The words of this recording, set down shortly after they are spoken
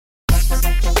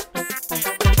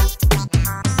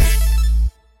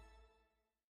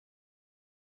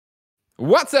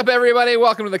What's up, everybody?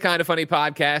 Welcome to the Kind of Funny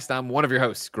podcast. I'm one of your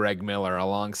hosts, Greg Miller,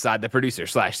 alongside the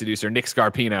producer/seducer, Nick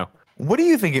Scarpino. What do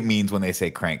you think it means when they say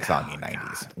crank soggy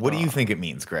 90s? What do you think it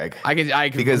means, Greg? We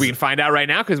can find out right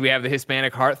now because we have the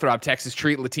Hispanic heartthrob, Texas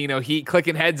treat, Latino heat,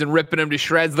 clicking heads and ripping them to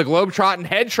shreds, the globetrotting,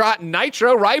 head-trotting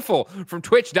nitro rifle from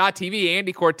twitch.tv,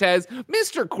 Andy Cortez,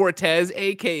 Mr. Cortez,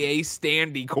 a.k.a.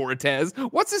 Standy Cortez.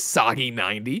 What's a soggy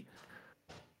 90?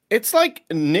 It's like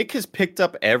Nick has picked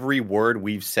up every word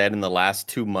we've said in the last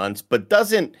 2 months, but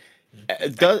doesn't. I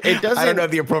don't know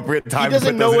the appropriate time. He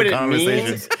doesn't know what it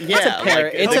means. Yeah,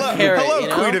 it's a parrot. Hello, you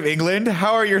know? Queen of England.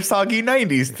 How are your soggy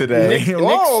 90s today?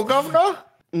 Governor.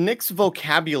 Nick's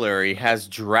vocabulary has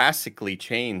drastically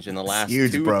changed in the last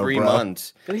huge, 3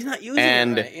 months. But he's not using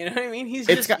it right. You know what I mean?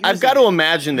 I've got to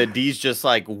imagine that D's just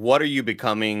like, what are you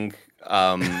becoming?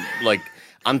 Like,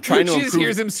 I'm trying to improve. She just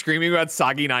hears him screaming about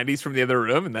soggy 90s from the other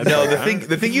room. And that's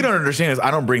the thing you don't understand is I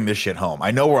don't bring this shit home.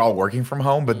 I know we're all working from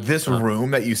home, but this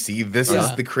room that you see, this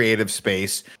is the creative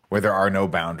space where there are no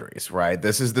boundaries, right?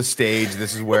 This is the stage.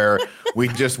 This is where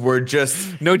we're just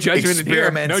no judgment in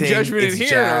here. No judgment in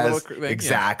here.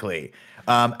 Exactly.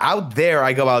 Out there,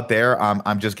 I go out there.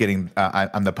 I'm just getting.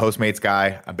 I'm the Postmates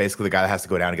guy. I'm basically the guy that has to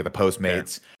go down and get the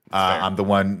Postmates. I'm the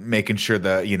one making sure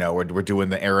that we're doing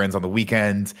the errands on the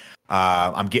weekends.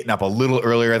 I'm getting up a little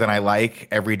earlier than I like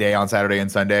every day on Saturday and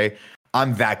Sunday.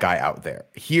 I'm that guy out there.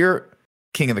 Here,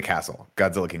 King of the Castle,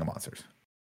 Godzilla King of Monsters.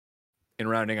 And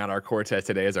rounding out our quartet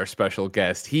today is our special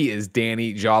guest. He is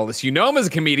Danny Jolles. You know him as a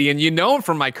comedian. You know him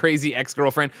from my crazy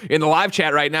ex-girlfriend in the live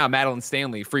chat right now, Madeline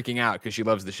Stanley, freaking out because she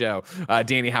loves the show.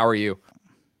 Danny, how are you?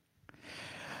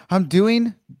 I'm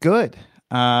doing good.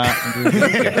 I'm doing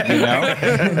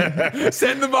good,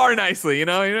 Setting the bar nicely, you're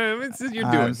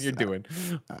doing.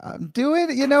 I'm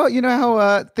doing, you know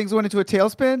how things went into a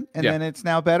tailspin and then it's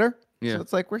now better. Yeah. So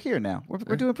it's like we're here now.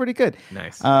 We're doing pretty good.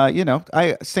 Nice.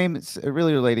 It's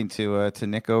really relating to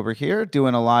Nick over here.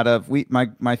 Doing a lot of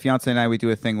my fiance and I, we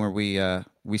do a thing where we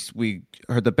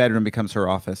the bedroom becomes her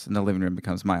office and the living room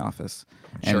becomes my office,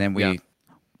 and then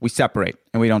we separate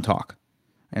and we don't talk,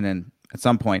 and then. At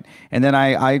some point, and then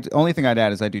I only thing I'd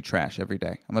add is I do trash every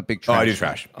day. I'm a big trash. I do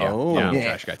trash. I'm a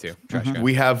trash guy too. Trash guy.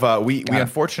 We have we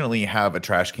unfortunately have a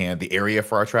trash can. The area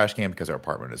for our trash can, because our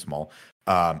apartment is small,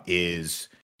 is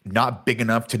not big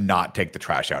enough to not take the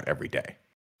trash out every day.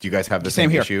 Do you guys have the same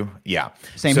issue? Yeah.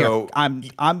 Same here.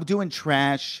 I'm doing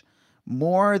trash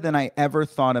more than I ever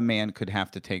thought a man could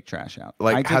have to take trash out.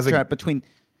 Like between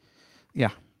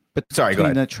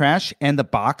the trash and the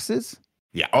boxes.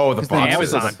 Yeah. Oh, the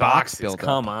boxes. Amazon boxes.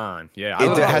 Come on. Yeah.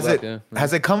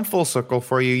 Has it come full circle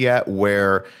for you yet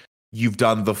where you've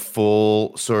done the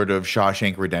full sort of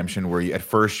Shawshank Redemption where at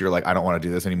first you're like, I don't want to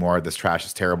do this anymore. This trash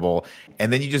is terrible.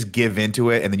 And then you just give into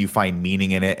it and then you find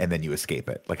meaning in it and then you escape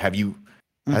it. Like, have you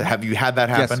had that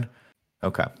happen? Yes.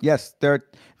 Okay. Yes, there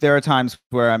are times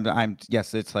where I'm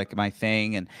yes, it's like my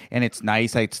thing and it's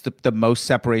nice. It's the most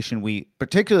separation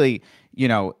particularly,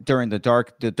 during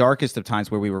the darkest of times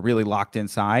where we were really locked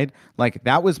inside. Like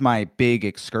that was my big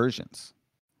excursions.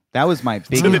 That was my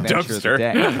big adventure of the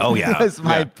day. Oh yeah. That was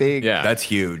my big. Yeah. That's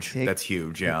huge. That's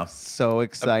huge. Yeah. So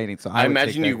exciting. So I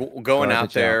imagine you going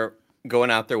out there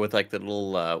with like the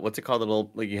little what's it called? The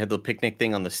little, like, you had the picnic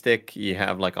thing on the stick. You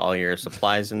have like all your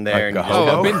supplies in there. Like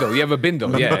a bindle. You have a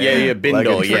bindle. Yeah. Yeah,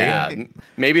 bindle. Yeah.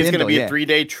 Maybe it's gonna be a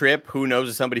 3-day trip. Who knows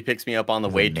if somebody picks me up on the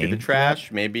way to the trash?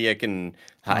 Maybe I can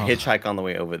hitchhike on the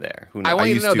way over there. Who knows? I want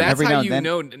you to know that's how you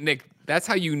know, Nick. That's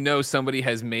how you know somebody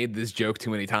has made this joke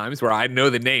too many times. Where I know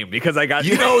the name because I got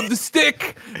the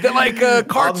stick that like a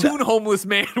cartoon homeless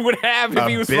man would have if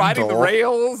he was riding the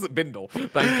rails. Bindle.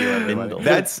 Thank you, everybody.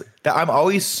 I'm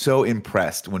always so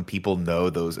impressed when people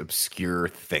know those obscure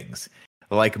things.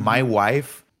 Like my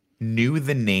wife knew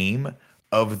the name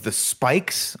of the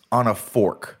spikes on a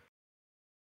fork.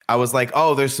 I was like,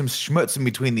 oh, there's some schmutz in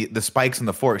between the spikes and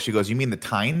the fork. She goes, you mean the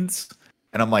tines?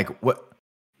 And I'm like, what?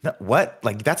 No, what?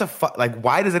 Like, that's like,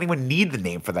 why does anyone need the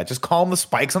name for that? Just call them the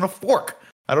spikes on a fork.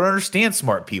 I don't understand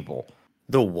smart people.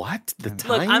 The what? The tines?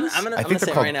 Look, I'm gonna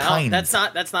say right now, tines.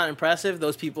 that's not impressive.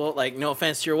 Those people, like, no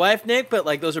offense to your wife, Nick, but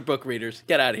like those are book readers.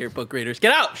 Get out of here, book readers.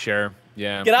 Get out. Sure.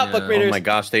 Yeah. Get out, book readers. Oh my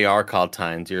gosh, they are called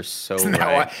tines. You're so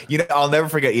right. I'll never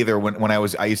forget either when I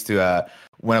was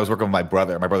working with my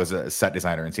brother. My brother's a set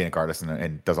designer and scenic artist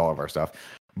and does all of our stuff.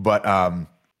 But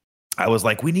I was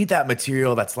like, we need that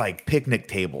material that's like picnic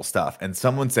table stuff. And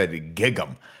someone said gig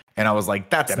 'em. And I was like,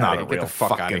 that's not a real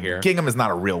fucking gingham is not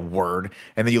a real word.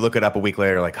 And then you look it up a week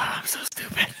later, like, oh, I'm so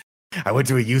stupid. I went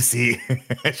to a UC.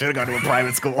 I should have gone to a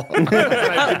private school. I didn't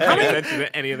pay attention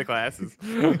to any of the classes.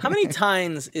 How many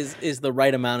tines is the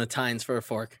right amount of tines for a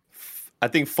fork? I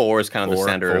think 4 is kind of the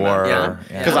standard four. amount.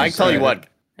 Yeah. Because I tell you what,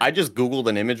 I just Googled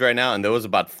an image right now, and there was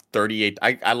about 38.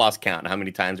 I lost count how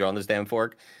many times you're on this damn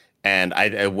fork, and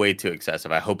I way too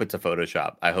excessive. I hope it's a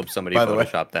Photoshop. I hope somebody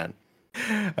Photoshopped that.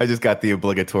 I just got the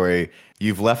obligatory,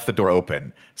 you've left the door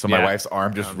open. So my wife's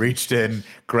arm just reached in,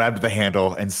 grabbed the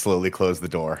handle, and slowly closed the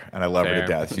door. And I love her to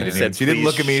death. She didn't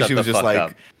look at me. She was just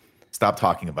like, stop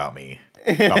talking about me.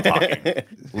 Stop talking.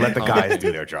 Let the guys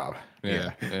do their job.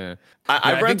 Yeah.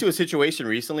 I've run into a situation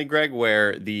recently, Greg,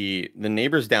 where the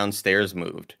neighbors downstairs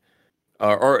moved.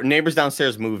 Or neighbors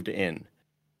downstairs moved in.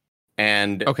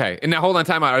 And okay. And now hold on,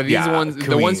 time out. Are these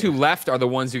the ones who left are the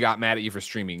ones who got mad at you for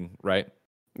streaming, right?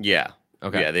 Yeah.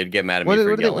 Okay. Yeah, they'd get mad at me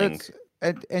for yelling.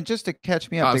 And just to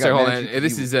catch me up, hold on.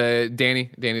 This is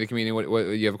Danny the comedian. What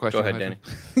you have a question? Go ahead, Danny.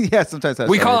 Yeah, sometimes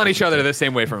we call on each other the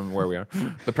same way from where we are.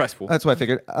 The press pool. That's what I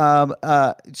figured.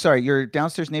 Sorry, your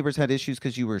downstairs neighbors had issues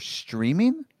because you were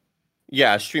streaming?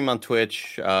 Yeah, stream on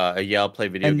Twitch, yell, play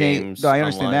video games. No, I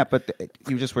understand online. that, but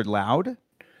you just were loud?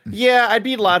 Yeah, I'd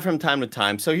be loud from time to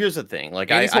time. So here's the thing.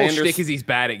 Like, his whole shtick is he's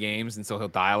bad at games, and so he'll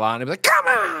die a lot and be like, "Come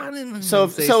on!" And so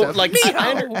like,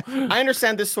 I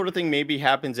understand this sort of thing maybe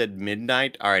happens at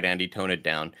midnight. All right, Andy, tone it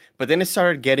down. But then it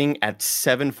started getting at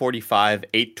 7:45,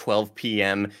 8:12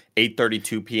 p.m.,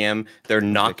 8:32 p.m. They're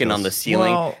knocking on the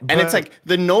ceiling, and it's like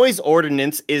the noise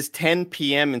ordinance is 10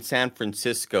 p.m. in San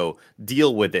Francisco.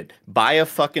 Deal with it. Buy a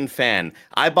fucking fan.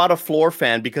 I bought a floor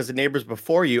fan because the neighbors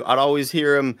before you, I'd always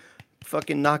hear them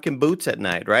fucking knocking boots at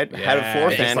night, right? Had a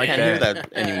floor fan, like can't hear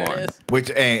that anymore. Which,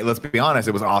 hey, let's be honest,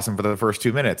 it was awesome for the first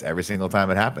 2 minutes every single time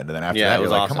it happened. And then after that, it was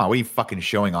you're like, awesome. come on, what are you fucking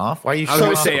showing off? Why are you was showing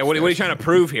going to off? say, what are you trying to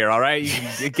prove here, all right?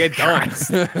 You get done.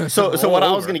 So what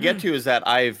I was going to get to is that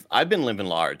I've been living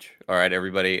large, all right,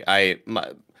 everybody.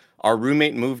 Our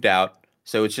roommate moved out,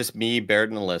 so it's just me, Barrett,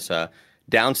 and Alyssa.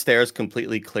 Downstairs,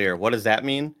 completely clear. What does that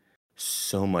mean?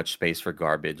 So much space for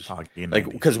garbage, like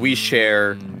because we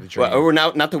share. Or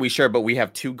not that we share, but we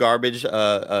have 2 garbage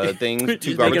things,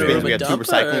 2 garbage bins. We have 2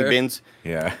 recycling bins.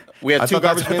 Yeah, we have 2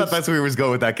 garbage bins. I thought that's where he was going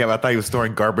with that, Kev. I thought he was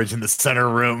storing garbage in the center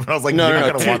room. I was like, you're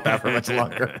not gonna want that for much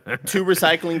longer. 2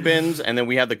 recycling bins, and then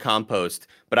we have the compost.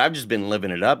 But I've just been living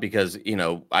it up because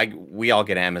we all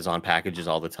get Amazon packages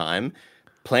all the time.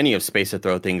 Plenty of space to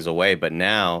throw things away, but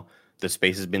now the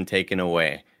space has been taken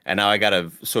away, and now I got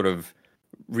to sort of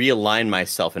realign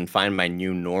myself and find my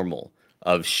new normal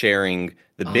of sharing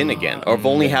the bin again, or of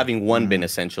only having one bin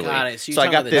essentially. Got it. So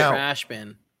I got the trash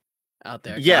bin out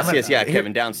there. Yes,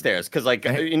 Kevin, downstairs. Because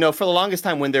for the longest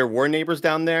time when there were neighbors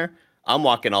down there, I'm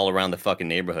walking all around the fucking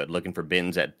neighborhood looking for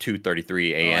bins at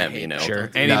 2:33 a.m. Sure.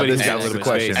 Anybody's got a little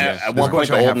question. At one point,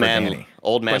 the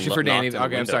old man. Question for Danny.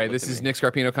 Okay, I'm sorry. This is Nick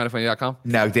Scarpino, kindoffunny.com.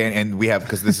 Now, Dan, and we have,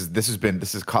 because this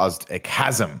has caused a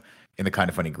chasm in the Kind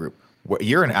of Funny group.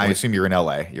 I assume you're in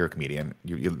LA. You're a comedian.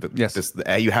 Yes.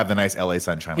 You have the nice LA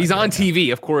sunshine. He's on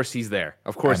TV. Of course, he's there.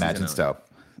 Of course, I imagine so.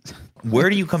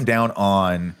 Where do you come down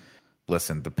on?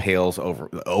 Listen, the pail's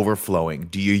overflowing.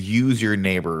 Do you use your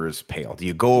neighbor's pail? Do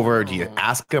you go over? Do you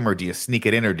ask them, or do you sneak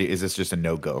it in, or is this just a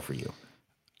no-go for you?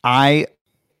 I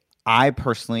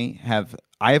personally have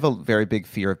a very big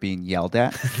fear of being yelled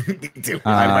at. Me too.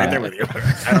 I'm right there with you.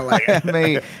 I don't like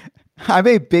it. I'm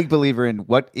a big believer in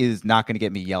what is not going to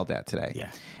get me yelled at today. Yeah.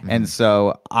 And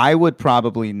so I would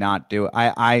probably not do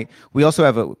it. We also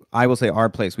have I will say our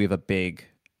place, we have a big,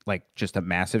 like just a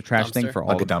massive trash thing for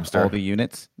all the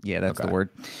units. Yeah, that's the word.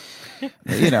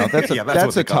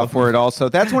 That's a tough word also.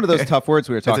 That's one of those tough words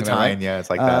we were talking about. Right? Yeah,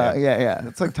 it's like that. Yeah.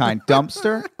 It's like tying.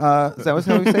 Dumpster? Is that how we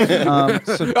say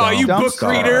it? You book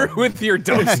reader with your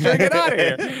dumpster. Get out of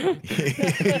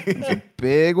here.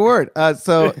 Big word. We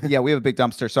have a big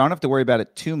dumpster, so I don't have to worry about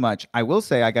it too much. I will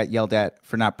say I got yelled at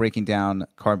for not breaking down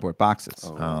cardboard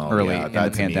boxes early in the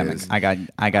pandemic. I got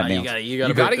nailed.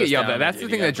 You got to get yelled at. That's the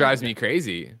thing that drives me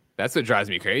crazy. That's what drives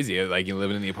me crazy. Like, you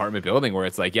living in the apartment building where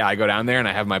it's like, I go down there and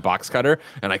I have my box cutter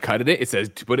and I cut it. It says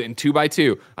to put it in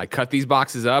 2x2. I cut these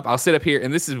boxes up. I'll sit up here,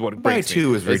 and this is what breaks me.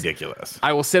 2 is ridiculous.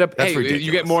 I will sit up. That's ridiculous.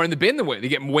 You get more in the bin you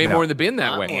get way more in the bin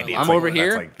that way. I'm over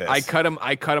here. I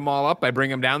cut them all up. I bring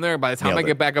them down there. By the time I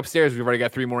get back upstairs, we've already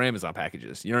got 3 more Amazon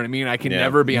packages. You know what I mean? I can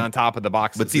never be on top of the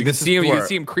boxes. But see, you can see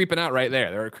them creeping out right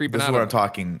there. They're creeping out. This is what I'm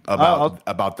talking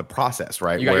about the process,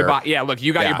 right? You got your box. Yeah, look,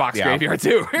 you got your box graveyard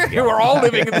too. We're all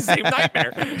living in the same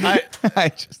nightmare. I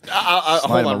just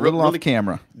hold on, really off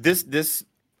camera. This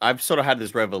I've sort of had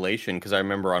this revelation because I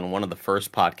remember on one of the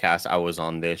first podcasts I was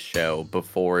on this show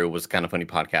before it was Kind of Funny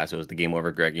podcast. It was the Game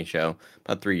Over Greggy show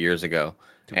about 3 years ago,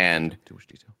 and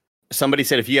somebody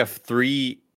said if you have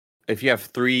three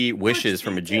wishes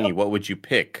from a genie, what would you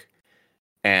pick?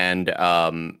 And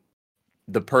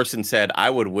the person said I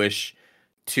would wish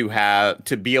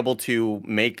to be able to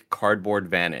make cardboard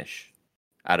vanish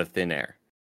out of thin air.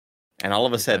 And all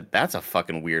of us said, that's a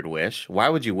fucking weird wish. Why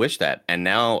would you wish that? And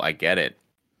now I get it.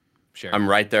 Sure. I'm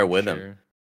right there with him.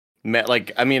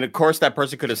 Like, I mean, of course, that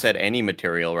person could have said any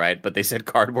material, right? But they said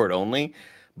cardboard only.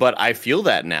 But I feel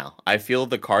that now. I feel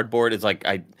the cardboard is like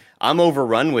I'm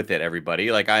overrun with it.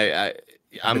 Everybody, like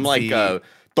I'm like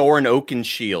Thor and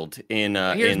Oakenshield in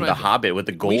The Hobbit with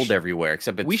the gold everywhere.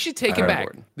 Except we should take it back.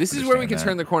 This is where we can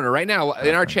turn the corner right now.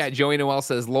 In our chat, Joey Noel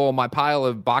says, "Lol, my pile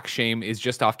of box shame is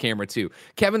just off camera too."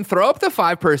 Kevin, throw up the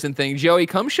 5-person thing. Joey,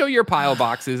 come show your pile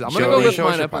boxes. I'm gonna go lift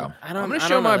mine up. I'm gonna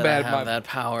show my bad. That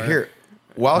power Here,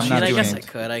 while she's doing, I guess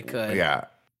I could. Yeah.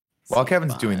 While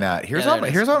Kevin's doing that, here's what I'm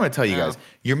going to tell you guys.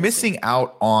 You're missing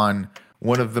out on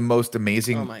one of the most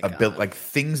amazing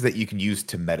things that you can use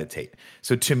to meditate.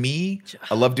 So to me,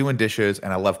 I love doing dishes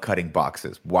and I love cutting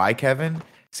boxes. Why, Kevin?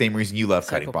 Same reason you love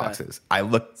cutting boxes.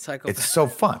 It's so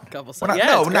fun. Not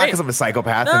because I'm a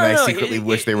psychopath and I secretly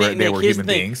wish they were human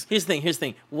beings. Here's the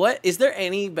thing. What is there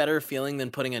any better feeling than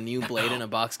putting a new blade in a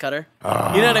box cutter? You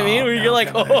know what I mean? Where you're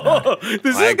like,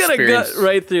 this is gonna cut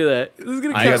right through that. This is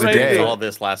gonna cut right through all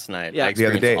this last night. Yeah, I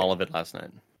experienced all of it last night.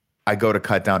 I go to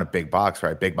cut down a big box,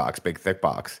 right? Big thick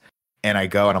box. And I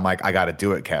go and I'm like, I got to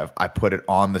do it, Kev. I put it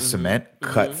on the cement,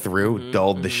 cut through,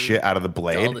 dulled the shit out of the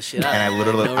blade. And I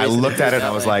literally, I looked at it and I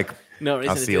was like,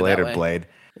 I'll see you later, blade.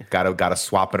 Got to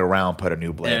swap it around, put a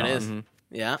new blade on. There it is.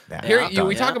 Yeah. Here,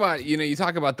 we talk about, you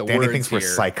talk about the Danny words thinks here. we're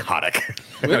psychotic.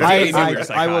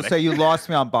 I will say you lost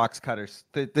me on box cutters.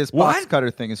 This box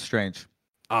cutter thing is strange.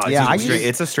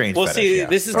 It's a strange fetish. See,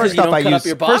 this is because you don't cut up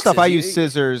your boxes. First off, I use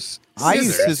scissors. I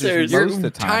use scissors most of the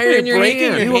time. Tired your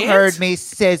hand. You heard me,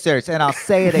 scissors, and I'll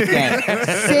say it again.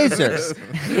 Scissors.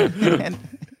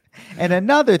 And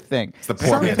another thing. It's the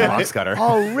poor man's box cutter.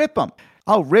 I'll rip them.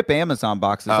 I'll rip Amazon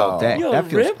boxes all day. That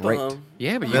feels great.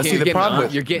 Yeah, but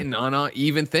you're getting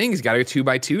uneven things. You got to go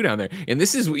 2x2 down there. And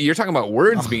you're talking about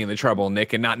words being the trouble,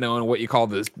 Nick, and not knowing what you call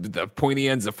the pointy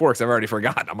ends of forks. I've already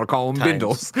forgotten. I'm gonna call them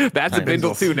bindles. That's a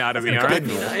bindle too now to me. All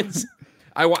right.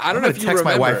 I don't know if you text remember.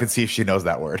 my wife and see if she knows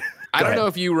that word. I don't know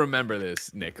if you remember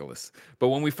this, Nicholas, but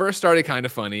when we first started Kind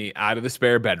of Funny, out of the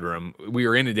spare bedroom, we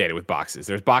were inundated with boxes.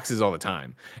 There's boxes all the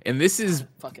time, and this is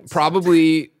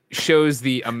probably shows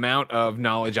the amount of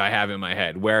knowledge I have in my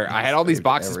head, where I had all these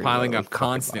boxes piling up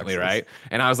constantly, right?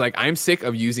 And I was like, I'm sick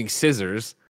of using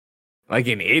scissors like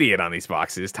an idiot on these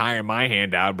boxes, tying my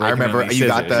hand out. I remember you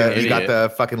got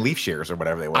the fucking leaf shears or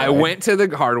whatever they were. I went to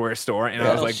the hardware store and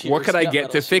I was like, what could I get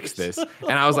to fix this?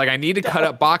 And I was like, I need to cut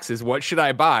up boxes. What should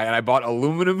I buy? And I bought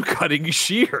aluminum cutting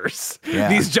shears,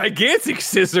 these gigantic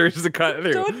scissors to cut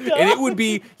through. And it would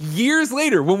be years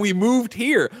later when we moved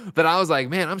here that I was like,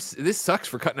 man, this sucks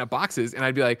for cutting up boxes. And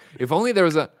I'd be like, if only there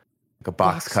was a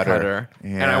box cutter.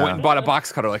 And I went and bought a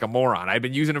box cutter like a moron. I'd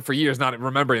been using them for years, not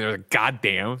remembering there's a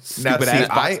goddamn stupid ass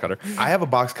box cutter. I have a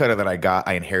box cutter that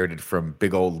I inherited from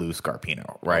big old Lou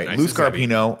Scarpino, right? Nice. Lou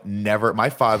Scarpino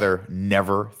my father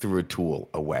never threw a tool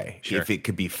away. Sure. If it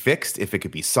could be fixed, if it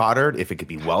could be soldered, if it could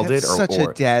be welded. That's such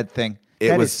a dad thing.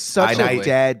 That is such a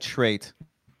dad trait.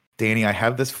 Danny, I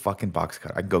have this fucking box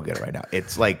cutter. I can go get it right now.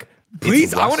 It's like,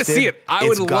 please, I want to see it. I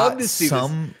would love to see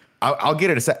this. I'll get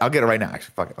it. I'll get it right now.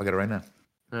 Actually, fuck it. I'll get it right now.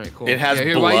 All right, cool. It has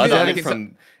blood on it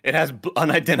from. It has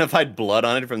unidentified blood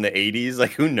on it from the 80s.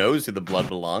 Like, who knows who the blood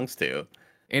belongs to?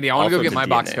 Andy, I want to go get my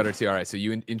box cutter too. All right, so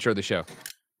you intro the show.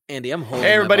 Andy, I'm holding.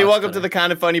 Hey, everybody! Welcome to the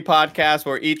Kind of Funny podcast,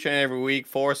 where each and every week,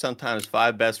 4, sometimes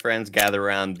 5 best friends gather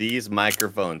around these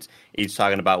microphones, each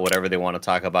talking about whatever they want to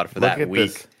talk about for that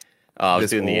week. I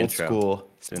was doing the intro. School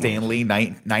Stanley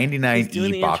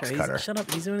 99E box cutter. Shut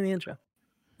up! He's doing the intro.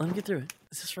 Let him get through it.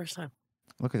 It's his first time.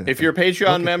 Look at that. If you're a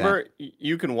Patreon member,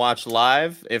 you can watch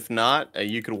live. If not,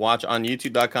 you can watch on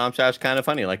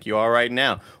youtube.com/kindoffunny like you are right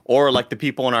now. Or like the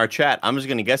people in our chat. I'm just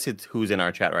going to guess who's in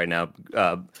our chat right now.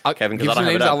 Kevin, because I don't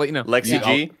have it up. I'll let you know. Lexi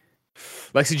G.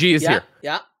 Lexi G is here.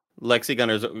 Yeah. Lexi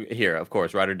Gunner's here, of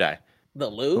course. Ride or die. The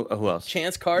Lou. Who else?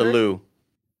 Chance Carter. The Lou.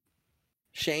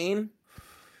 Shane.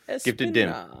 Gifted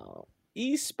Dim.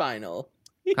 E-Spinal.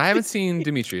 I haven't seen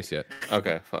Demetrius yet.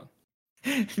 Okay, fuck.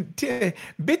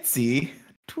 Bitsy.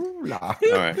 Tula.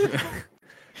 All right.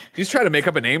 You just try to make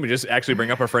up a name and just actually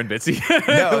bring up our friend Bitsy.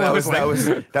 No, that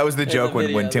was the joke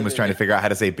when Tim was trying to figure out how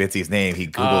to say Bitsy's name. He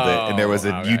Googled it, and there was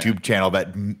a YouTube channel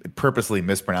that purposely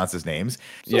mispronounces names.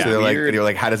 So they're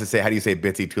like, how do you say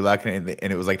Bitsy Tulak?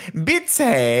 And it was like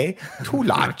Bitsy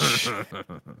Tulak.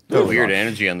 Weird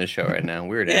energy on this show right now.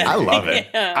 Weird energy. I love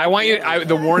it. I want you.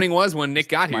 The warning was when Nick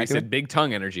got here. He said big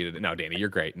tongue energy. No, Danny, you're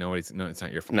great. No, it's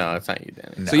not your fault. No, it's not you,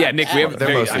 Danny. So yeah, Nick, we have.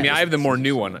 I have the more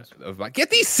new one.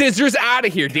 Get these scissors out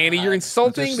of here, Danny. Danny, you're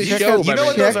insulting the Check show. out- You know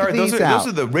what those are? these Those out.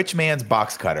 are the rich man's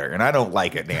box cutter, and I don't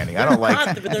like it, Danny. I don't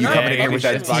like But they're you not coming in here with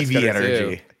that rich man's box TV cutter,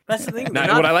 energy. too. That's the thing. Now,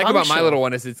 they're what not I like about my functional. little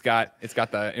one is it's got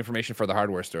the information for the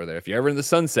hardware store there. If you're ever in the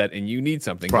Sunset and you need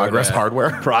something, go Progress to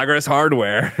Hardware. Progress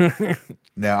Hardware.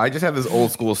 No, I just have this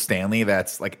old school Stanley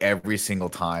that's like every single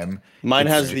time. Mine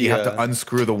has you the, have to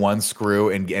unscrew the one screw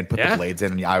and put Yeah. the blades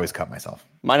in, and I always cut myself.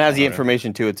 Mine has the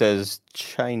information too. It says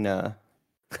China.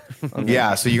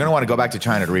 Yeah, so you're gonna want to go back to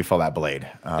China to refill that blade.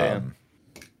 Damn.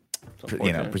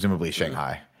 Presumably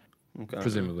Shanghai. Okay.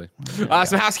 Presumably.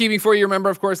 Some housekeeping for you. Remember,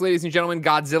 of course, ladies and gentlemen,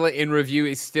 Godzilla in review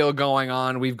is still going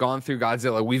on. We've gone through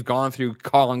Godzilla. We've gone through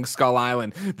Kong Skull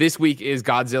Island. This week is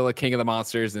Godzilla King of the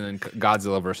Monsters, and then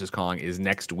Godzilla versus Kong is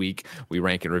next week. We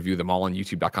rank and review them all on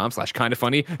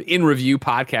youtube.com/kindafunny in review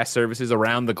podcast services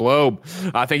around the globe.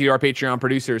 Thank you to our Patreon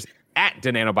producers. At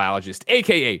Nanobiologist,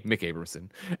 a.k.a. Mick Abramson.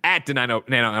 At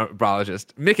Nanobiologist,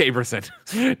 Mick Abramson.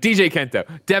 DJ Kento,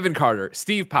 Devin Carter,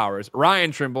 Steve Powers,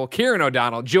 Ryan Trimble, Kieran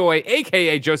O'Donnell, Joy,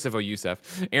 a.k.a. Joseph O'Yusuf,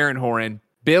 Aaron Horan,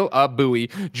 Bill Bowie,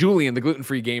 Julian, the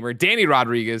gluten-free gamer, Danny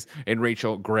Rodriguez, and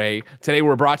Rachel Gray. Today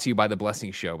we're brought to you by The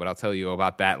Blessing Show, but I'll tell you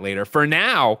about that later. For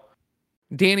now,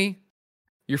 Danny,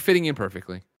 you're fitting in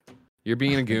perfectly. You're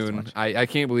being a goon. I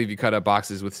can't believe you cut up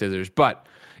boxes with scissors. But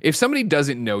if somebody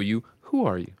doesn't know you, who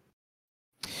are you?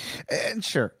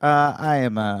 Sure. I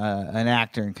am an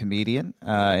actor and comedian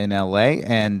in LA,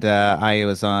 and I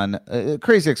was on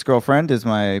Crazy Ex-Girlfriend is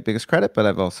my biggest credit, but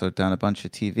I've also done a bunch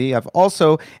of TV. I've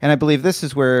also, and I believe this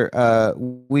is where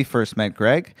we first met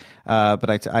Greg,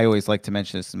 but I always like to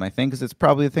mention this in my thing because it's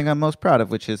probably the thing I'm most proud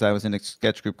of, which is I was in a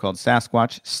sketch group called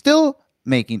Sasquatch, still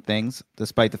making things,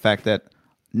 despite the fact that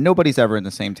nobody's ever in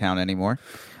the same town anymore.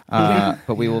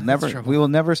 But we will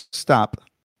never stop.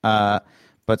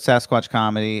 But Sasquatch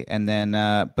comedy, and then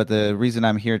but the reason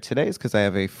I'm here today is because I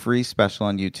have a free special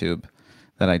on YouTube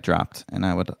that I dropped, and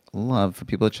I would love for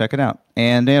people to check it out.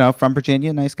 And from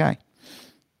Virginia, nice guy.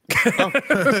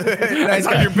 Nice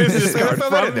guy. Your business card Throw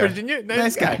that from in there. Virginia.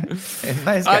 Nice guy.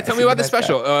 Nice guy. Tell me about the Nice guy.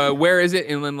 special. Where is it?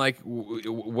 And then, like,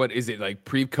 what is it like?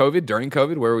 Pre-COVID, during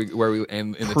COVID, where we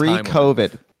and in the time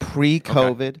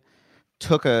Pre-COVID.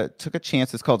 Took a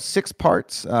chance. It's called 6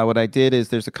 parts. What I did is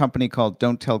there's a company called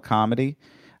Don't Tell Comedy,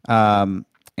 and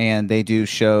they do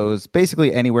shows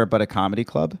basically anywhere but a comedy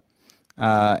club.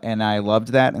 And I loved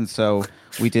that. And so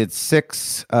we did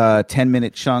 6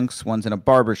 10-minute chunks. One's in a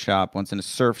barber shop, one's in a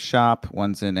surf shop,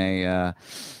 one's in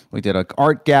we did an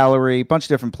art gallery, a bunch of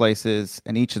different places,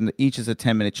 and each is a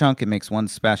 10-minute chunk. It makes one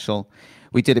special.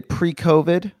 We did it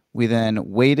pre-COVID. We then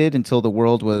waited until the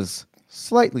world was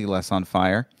slightly less on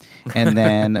fire, and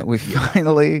then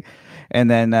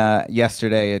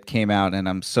yesterday it came out, and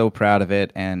I'm so proud of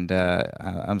it, and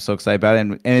I'm so excited about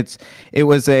it, and it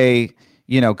was a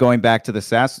going back to that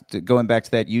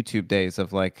YouTube days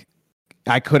of like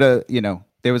I could have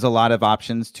there was a lot of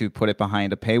options to put it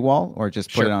behind a paywall or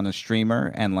just put it on a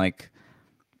streamer and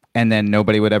then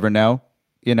nobody would ever know.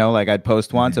 Like I'd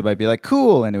post once, I'd be like,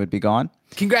 cool, and it would be gone.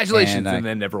 Congratulations, and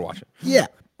then never watch it.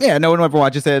 Yeah, no one ever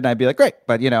watches it, and I'd be like, great,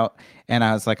 but and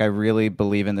I was like, I really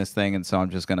believe in this thing, and so I'm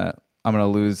gonna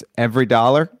lose every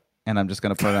dollar, and I'm just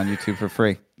gonna put it on YouTube for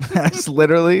free. That's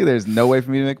literally, there's no way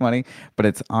for me to make money, but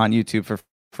it's on YouTube for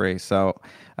free. So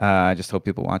I just hope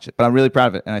people watch it. But I'm really proud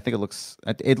of it, and I think it looks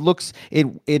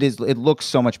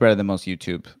so much better than most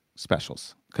YouTube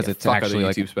specials because it's actually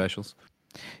YouTube specials.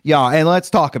 Yeah, and let's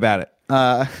talk about it.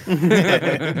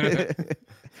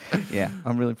 Yeah,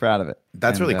 I'm really proud of it.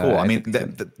 That's really cool. I mean,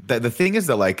 the thing is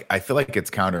that, like, I feel like it's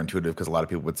counterintuitive because a lot of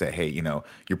people would say, hey,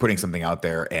 you're putting something out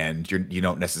there and you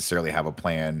don't necessarily have a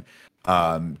plan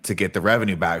to get the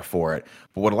revenue back for it.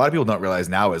 But what a lot of people don't realize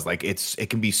now is like it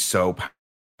can be such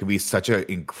an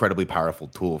incredibly powerful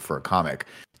tool for a comic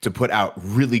to put out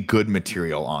really good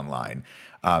material online.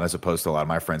 As opposed to a lot of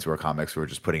my friends who are comics who are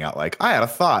just putting out like, I had a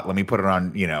thought, let me put it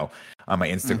on, on my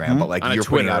Instagram. But like on you're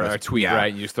Twitter, putting out a tweet,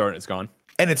 right? You just throw it and it's gone.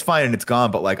 And it's fine and it's gone,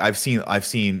 but like I've seen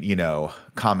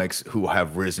comics who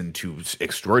have risen to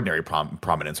extraordinary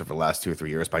prominence over the last 2 or 3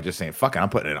 years by just saying, "Fuck it, I'm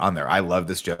putting it on there. I love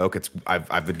this joke.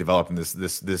 I've been developing this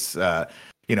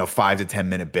 5 to 10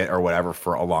 minute bit or whatever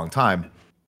for a long time.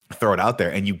 Throw it out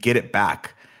there, and you get it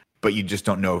back, but you just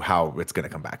don't know how it's going to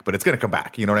come back. But it's going to come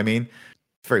back. You know what I mean?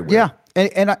 It's very weird.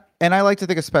 Yeah, and I like to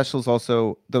think of specials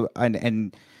also.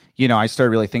 I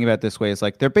started really thinking about it this way. Is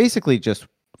like they're basically just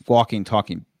walking,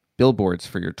 talking billboards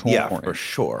for your tour. Yeah, for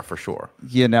sure.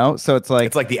 So it's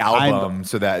like the album,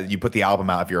 so that you put the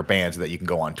album out if you're a band, so that you can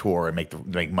go on tour and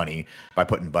make money by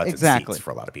putting butts in seats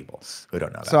for a lot of people who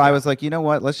don't know that. So I was like, you know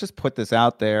what? Let's just put this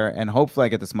out there, and hopefully I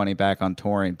get this money back on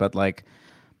touring. But like,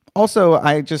 Also,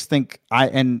 I just think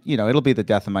it'll be the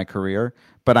death of my career,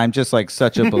 but I'm just like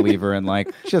such a believer in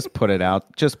like, just put it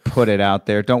out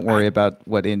there. Don't worry about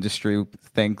what industry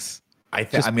thinks. I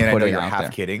know you're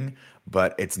half kidding,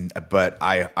 but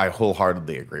I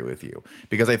wholeheartedly agree with you,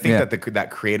 because I think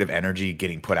that creative energy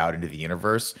getting put out into the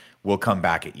universe will come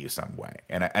back at you some way.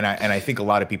 And I think a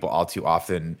lot of people all too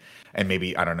often, and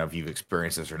maybe, I don't know if you've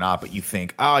experienced this or not, but you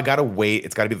think, oh, I got to wait.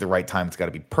 It's got to be the right time. It's got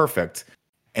to be perfect.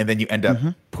 And then you end up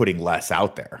putting less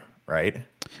out there, right?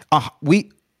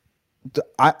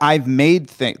 I've made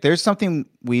things. There's something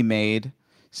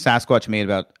Sasquatch made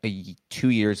about 2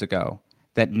 years ago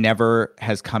that never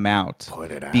has come out.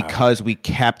 Put it out. Because we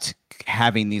kept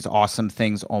having these awesome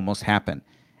things almost happen.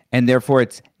 And therefore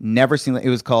it's never seen. It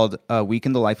was called A Week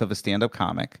in the Life of a Stand-Up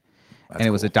Comic. And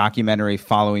it was a documentary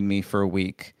following me for a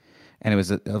week. And it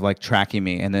was like tracking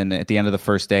me. And then at the end of the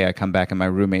first day, I come back and my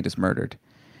roommate is murdered.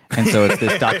 And so it's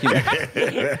this documentary.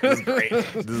 This is great.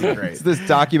 It's this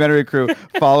documentary crew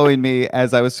following me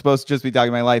as I was supposed to just be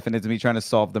documenting my life, and it's me trying to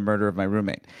solve the murder of my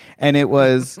roommate. And it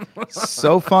was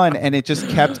so fun, and it just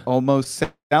kept almost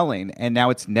selling. And now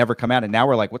it's never come out. And now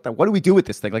we're like, what do we do with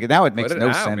this thing? Like now it makes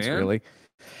no sense, man. Really.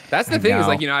 That's the thing is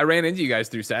like, I ran into you guys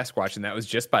through Sasquatch, and that was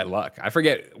just by luck. I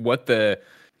forget what the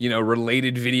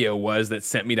related video was that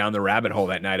sent me down the rabbit hole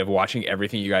that night of watching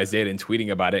everything you guys did and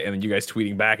tweeting about it, and then you guys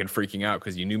tweeting back and freaking out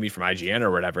because you knew me from IGN or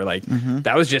whatever. Like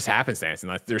that was just happenstance,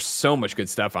 and like there's so much good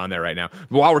stuff on there right now.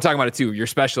 But while we're talking about it too, your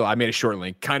special, I made a short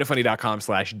link,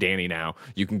 kindafunny.com/Danny now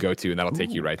you can go to, and that'll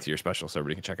take you right to your special, so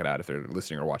everybody can check it out if they're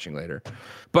listening or watching later.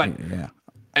 But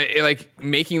like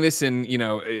making this, and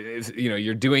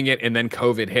you're doing it, and then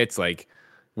COVID hits. Like,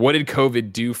 what did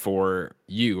COVID do for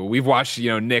you? We've watched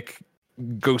Nick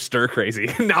go stir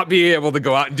crazy, not being able to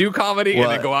go out and do comedy,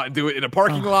 and then go out and do it in a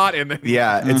parking lot. And then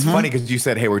it's funny because you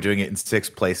said, hey, we're doing it in 6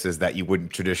 places that you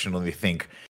wouldn't traditionally think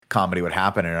comedy would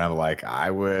happen, and I'm like,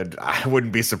 I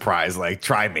wouldn't be surprised. Like,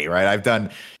 try me, right?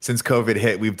 Since COVID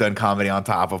hit, we've done comedy on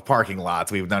top of parking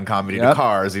lots, we've done comedy to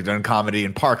cars, we've done comedy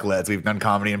in parklets, we've done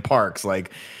comedy in parks.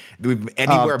 Like, we've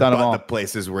anywhere but the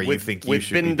places where you think you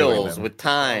should be doing them. With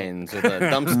tines, with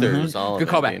dumpsters, all good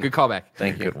callback. Good callback.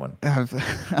 Thank you. Good one.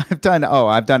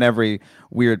 I've done every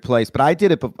weird place, but I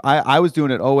did it. But I was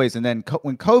doing it always, and then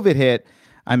when COVID hit,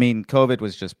 COVID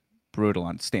was just brutal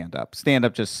on stand up. Stand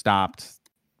up just stopped,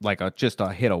 like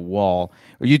hit a wall.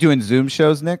 Are you doing Zoom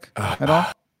shows, Nick, at all?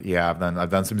 Yeah, I've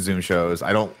done some Zoom shows.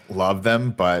 I don't love them,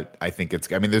 but I think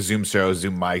there's Zoom shows,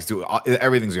 Zoom mics,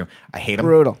 everything Zoom. I hate them.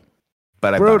 Brutal.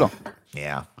 But brutal.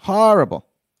 Yeah. Horrible.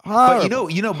 But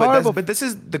but this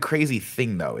is the crazy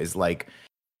thing though, is like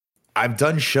I've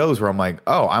done shows where I'm like,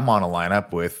 oh, I'm on a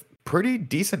lineup with pretty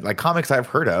decent like comics I've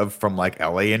heard of from like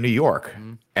LA and New York.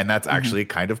 And that's actually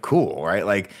kind of cool, right?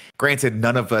 Like, granted,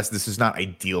 none of us, this is not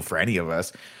ideal for any of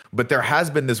us, but there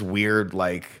has been this weird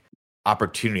like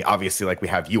opportunity. Obviously, like we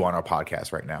have you on our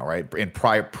podcast right now, right? And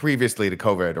previously to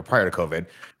COVID or prior to COVID,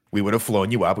 we would have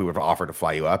flown you up. We would have offered to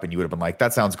fly you up, and you would have been like,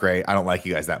 "That sounds great. I don't like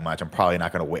you guys that much. I'm probably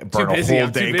not going to burn a whole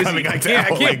day coming to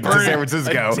San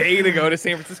Francisco. A day to go to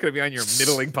San Francisco to be on your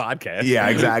middling podcast." Yeah,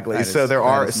 exactly. So there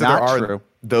are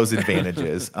those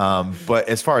advantages. But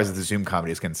as far as the Zoom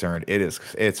comedy is concerned,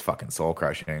 it's fucking soul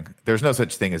crushing. There's no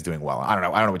such thing as doing well. I don't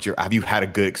know have you had a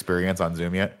good experience on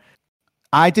Zoom yet?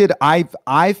 I did.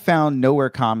 I found Nowhere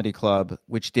Comedy Club,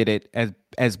 which did it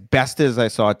as best as I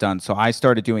saw it done. So I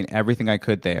started doing everything I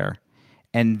could there,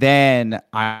 and then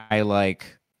I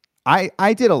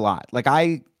did a lot. Like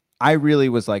I really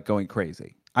was like going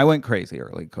crazy. I went crazy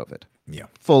early COVID. Yeah,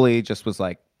 fully just was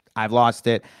like, I've lost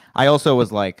it. I also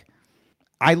was like,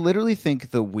 I literally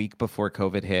think the week before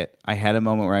COVID hit, I had a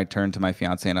moment where I turned to my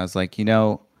fiance and I was like,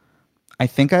 I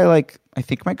think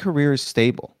my career is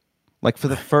stable. Like, for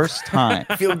the first time.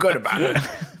 I feel good about it.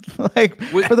 Like,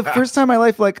 for the first time in my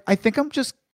life, like, I think I'm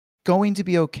just going to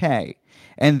be okay.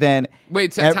 And then...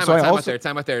 Wait, time out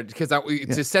there. Because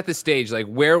to set the stage, like,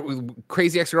 where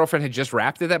Crazy Ex-Girlfriend had just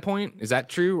wrapped at that point? Is that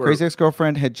true? Or? Crazy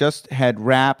Ex-Girlfriend had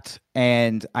wrapped,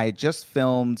 and I just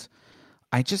filmed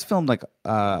like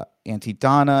Auntie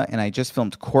Donna, and I just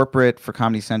filmed Corporate for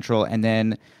Comedy Central. And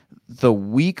then the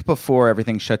week before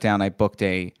everything shut down, I booked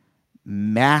a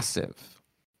massive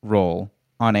role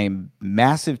on a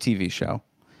massive TV show,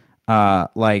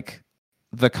 like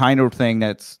the kind of thing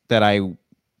that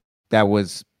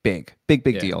was big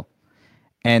deal.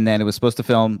 And then it was supposed to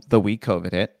film the week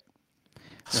COVID hit.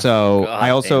 So I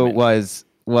also was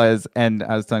was, and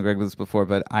I was telling Greg this before,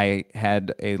 but I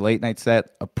had a late night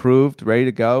set approved, ready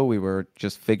to go. We were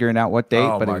just figuring out what date,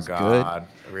 but it was good.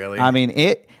 Really? I mean,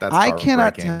 That's I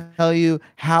cannot heartbreaking. tell you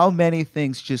how many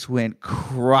things just went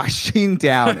crushing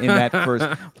down in that first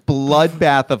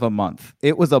bloodbath of a month.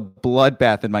 It was a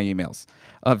bloodbath in my emails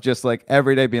of just like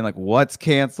every day being like, what's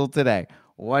canceled today?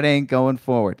 What ain't going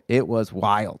forward? It was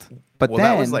wild. But then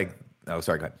that was like, oh,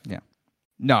 sorry, go ahead. Yeah.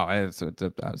 No, I was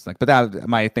like, but that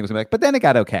my thing was gonna be like, but then it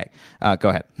got okay. Go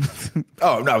ahead.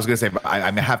 Oh no, I was gonna say, but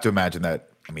I have to imagine that.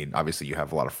 I mean, obviously, you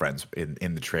have a lot of friends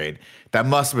in the trade. That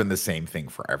must have been the same thing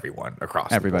for everyone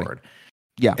across Everybody. the board.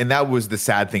 Yeah. And that was the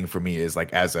sad thing for me is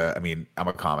like, I mean, I'm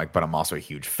a comic, but I'm also a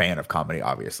huge fan of comedy,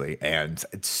 obviously. And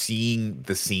seeing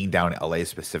the scene down in LA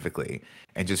specifically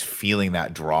and just feeling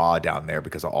that draw down there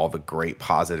because of all the great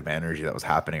positive energy that was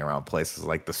happening around places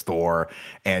like the store.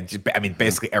 And just, I mean,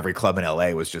 basically every club in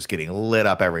LA was just getting lit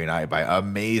up every night by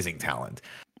amazing talent.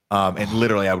 And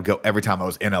literally, I would go every time I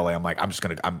was in LA. I'm like, I'm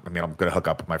gonna hook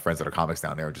up with my friends that are comics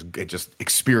down there and just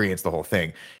experience the whole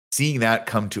thing. Seeing that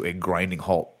come to a grinding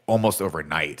halt almost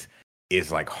overnight is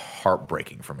like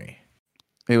heartbreaking for me.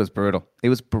 It was brutal. It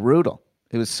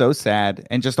was so sad,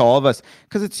 and just all of us,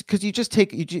 because you just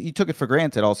you took it for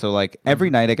granted. Also, like every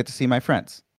night I get to see my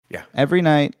friends. Yeah. Every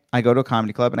night I go to a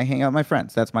comedy club and I hang out with my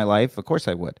friends. That's my life. Of course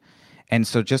I would. And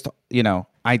so just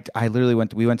I literally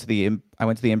went to the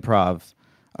Improv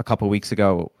a couple weeks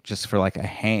ago just for like a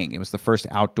hang. It was the first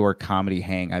outdoor comedy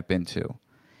hang I've been to.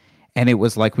 And it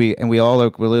was like we all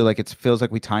are really like, it feels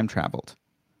like we time traveled.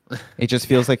 It just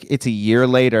feels like it's a year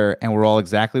later and we're all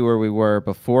exactly where we were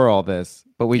before all this,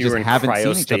 but we just haven't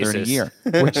seen each other in a year.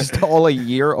 We're just all a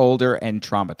year older and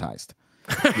traumatized.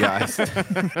 Yeah,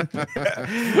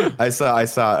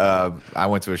 I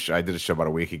went to a show. I did a show about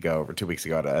a week ago or 2 weeks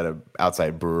ago at an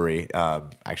outside brewery.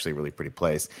 Actually, a really pretty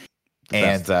place.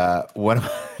 And one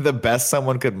of the best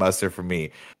someone could muster for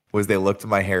me was they looked at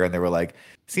my hair and they were like,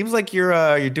 "Seems like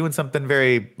you're doing something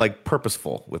very like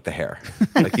purposeful with the hair.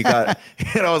 Like you got."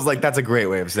 And I was like, "That's a great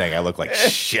way of saying I look like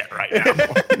shit right now."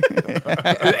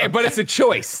 But it's a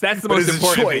choice. That's the most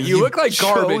important thing. You look like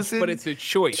garbage, but it's a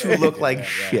choice. To look like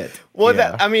shit. Well,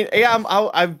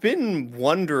 I've been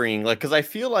wondering, like, because I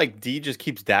feel like D just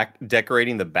keeps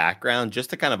decorating the background just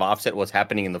to kind of offset what's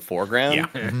happening in the foreground.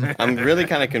 Yeah. I'm really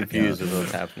kind of confused with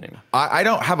what's happening. I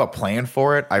don't have a plan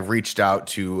for it. I've reached out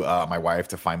to my wife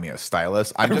to find me a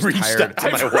stylist. I'm just tired.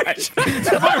 To my wife.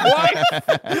 To my wife.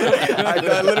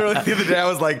 I literally the other day I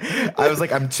was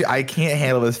like, I can't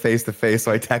handle this face to face.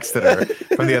 So I texted her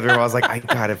from the other room. I was like, I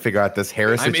gotta figure out this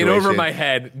hair situation. I'm in over my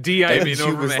head. I'm in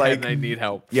over my head and I need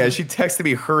help. Yeah, she texted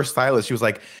me her stylist. She was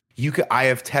like, I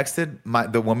have texted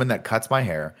the woman that cuts my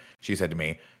hair. She said to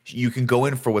me, you can go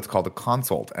in for what's called a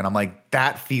consult. And I'm like,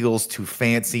 that feels too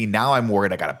fancy. Now I'm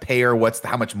worried I gotta pay her.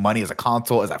 How much money is a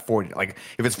consult? Is that $40? Like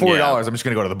if it's $40, I'm just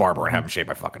gonna go to the barber and have him shave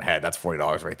my fucking head. That's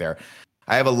 $40 right there.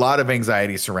 I have a lot of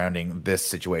anxiety surrounding this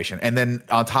situation. And then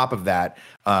on top of that,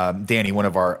 Danny, one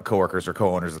of our coworkers or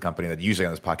co-owners of the company that usually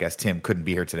on this podcast, Tim, couldn't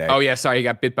be here today. Oh, yeah. Sorry. He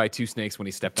got bit by two snakes when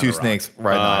he stepped on a rock. Two snakes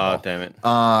right in the eyeball. Damn it.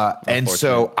 And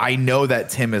so I know that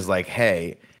Tim is like,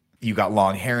 hey, you got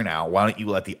long hair now. Why don't you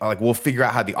let we'll figure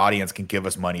out how the audience can give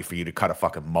us money for you to cut a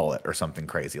fucking mullet or something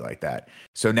crazy like that.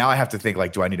 So now I have to think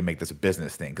like, do I need to make this a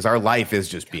business thing? Because our life is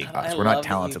just being us. We're not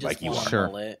talented like you are. Sure.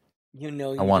 Mullet.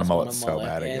 I want a mullet so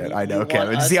bad again. I know,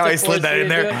 Kevin. You see how I slid that in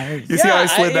there? You see how I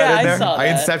slid that in there? I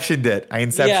inceptioned it. I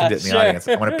inceptioned it in the audience.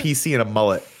 I want a PC and a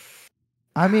mullet.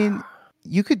 I mean,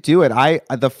 you could do it.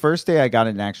 The first day I got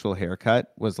an actual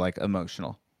haircut was like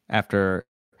emotional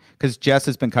because Jess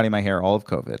has been cutting my hair all of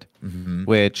COVID,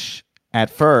 which at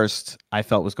first I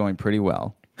felt was going pretty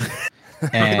well.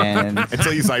 And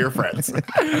until you saw your friends.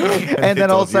 And then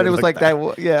all of a sudden it was like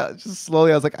that. Yeah, just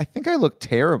slowly I was like, I think I look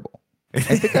terrible. I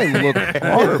think I look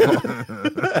horrible.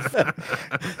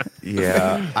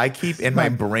 Yeah, I keep in my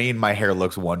brain my hair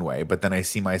looks one way, but then I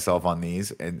see myself on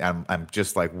these, and I'm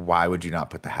just like, why would you not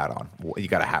put the hat on? You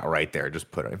got a hat right there. Just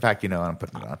put it. In fact, I'm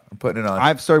putting it on. I'm putting it on.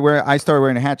 I started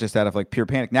wearing a hat just out of like pure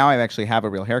panic. Now I actually have a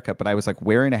real haircut, but I was like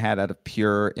wearing a hat out of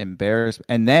pure embarrassment.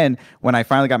 And then when I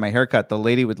finally got my haircut, the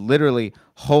lady would literally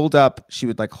hold up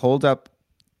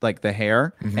like the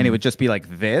hair, and it would just be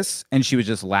like this, and she would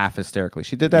just laugh hysterically.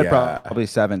 She did that probably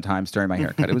 7 times during my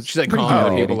haircut. It was she's like calling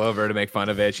other people over to make fun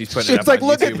of it. She's putting it up like, on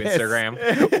look YouTube, at Instagram.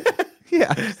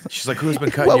 Yeah. She's like, who's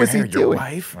been cutting What your was he hair? Your doing?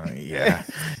 wife? Yeah.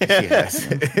 Yes.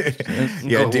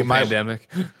 Yeah, dude, Pandemic.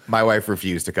 my wife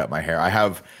refused to cut my hair.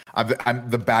 I'm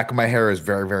the back of my hair is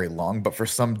very, very long, but for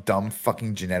some dumb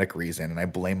fucking genetic reason, and I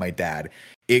blame my dad,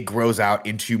 it grows out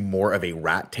into more of a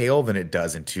rat tail than it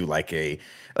does into like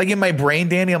in my brain,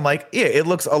 Danny, I'm like, yeah, it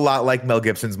looks a lot like Mel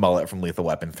Gibson's mullet from Lethal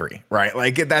Weapon 3, right?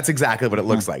 Like that's exactly what it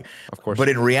looks like. Of course. But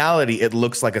in reality, it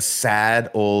looks like a sad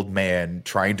old man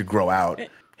trying to grow out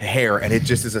hair, and it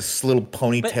just is a little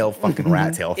ponytail fucking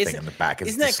rat tail thing in the back.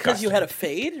 Isn't that because you had a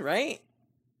fade, right?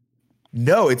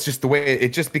 No, it's just the way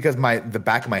it's just because the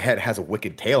back of my head has a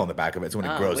wicked tail in the back of it. So when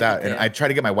it grows out, and I try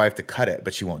to get my wife to cut it,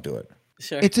 but she won't do it.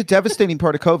 Sure. It's a devastating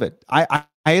part of COVID. I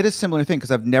had a similar thing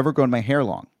because I've never grown my hair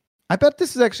long. I bet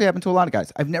this has actually happened to a lot of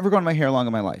guys. I've never grown my hair long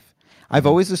in my life. I've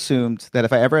always assumed that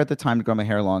if I ever had the time to grow my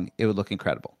hair long, it would look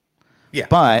incredible. Yeah,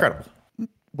 but incredible.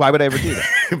 Why would I ever do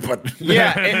that? But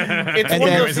Yeah, it's And one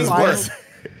of then those things finally-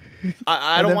 where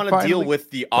I don't want to deal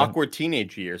with the awkward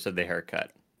teenage years of the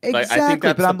haircut. Like, I think Exactly,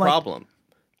 that's but the I'm like- problem.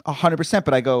 100%.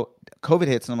 But I go, COVID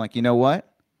hits, and I'm like, you know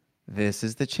what? This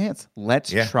is the chance.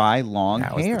 Let's try long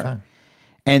Now is the hair. time.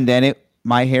 And then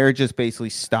my hair just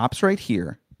basically stops right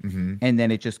here, and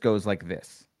then it just goes like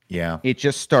this. Yeah. It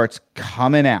just starts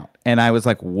coming out, and I was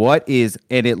like, "What is?"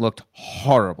 And it looked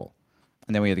horrible.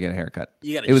 And then we had to get a haircut.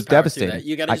 You gotta it was just power through devastating. that.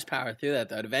 You got to just power through that,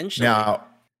 though. Eventually. Now,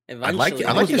 I'd like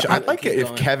it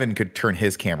if Kevin could turn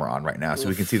his camera on right now so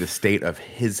we can see the state of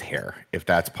his hair, if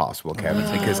that's possible, Kevin.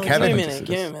 Because Give me a minute.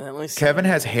 Let me see. Kevin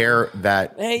has hair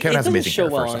that Hey, Kevin it has doesn't amazing show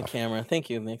hair. well First on off. camera. Thank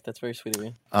you, Nick. That's very sweet of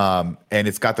you. And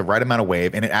it's got the right amount of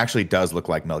wave, and it actually does look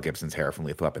like Mel Gibson's hair from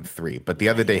Lethal Weapon 3. But the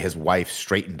other day, his wife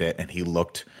straightened it, and he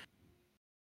looked.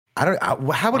 I don't.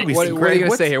 How would we? What are you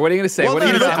going to say here? What are you going to say? Well, What are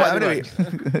you no, going to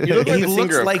say? You look like he the looks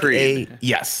singer of like Creed.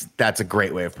 yes, that's a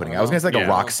great way of putting it. I was gonna say like a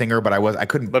rock singer, but I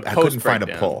couldn't But find a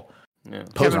post-breakdown. pull. Yeah.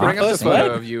 Kevin, bring up the Post photo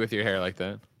what? of you with your hair like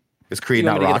that. Is Creed You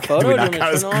not want me to rock? get a photo, Do we or not do you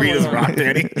count want as me to Creed turn as on? rock,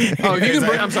 Danny? Oh, if you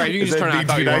can I'm sorry, if you can just turn on. I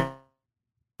thought you were.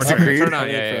 Turn on.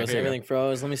 Yeah, Everything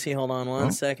froze. Let me see. Hold on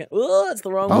one second. Oh, it's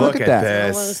the wrong Oh, one. look at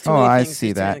that. this. Oh, I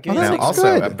see that. Give me Oh, a that Now, second. looks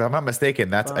also, good. if I'm not mistaken,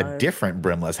 that's a Five. different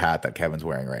brimless hat that Kevin's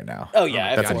wearing right now. Oh yeah, I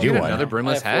have That's a four new of them. one. Another I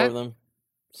brimless have four of hat. them.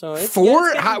 So it's Four?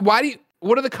 Yeah, it's getting- Why do you?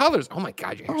 What are the colors? Oh my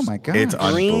god, your hair's Oh my god! It's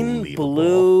green, unbelievable.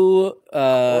 blue,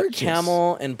 Gorgeous.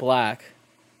 camel, and black.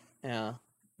 Yeah. Let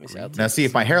me see. I'll Now, take see,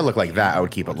 if my hair looked like that, I would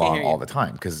keep it can't long hear all you. the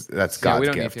time because that's Yeah, we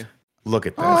God's don't need gift. to. Look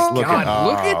at this. Oh, look God, at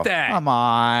look at that. Come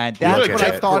on, Look that's at what I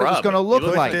that thought it was grub. going to look You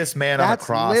look like. Put this man on a That's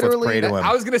cross. Let's literally- pray to him.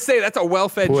 I was gonna say that's a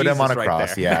well-fed Put Jesus him on a right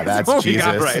cross. there. Yeah, that's what we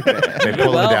got Jesus. right there. They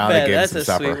pull him down. They fed. give him That's some a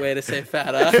supper. sweet way to say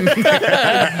fat up. You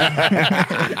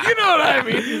know what I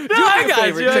mean? No, I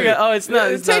got you. I got- oh, it's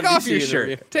not. It's Take not off PC your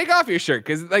interview. shirt. Take off your shirt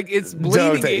because like it's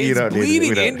bleeding. You It's don't need to- bleeding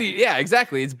we don't. into. Yeah,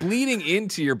 exactly. It's bleeding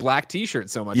into your black T-shirt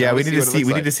so much. Yeah, I we wanna need to what it see. looks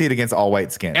We like. need to see it against all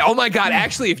white skin. Oh my God!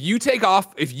 Actually, if you take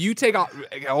off,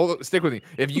 stick with me.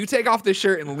 If you take off the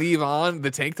shirt and leave on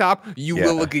the tank top, you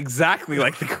will look exactly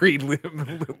like the Creed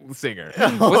singer.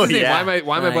 What's his name? yeah.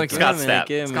 Why am I blanking? Scott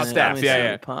Stapp. Scott Stapp.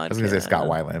 Yeah. I was gonna say Scott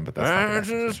Weiland, but that's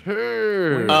not. Just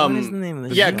her. What is the name of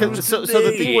the Yeah, show? 'cause so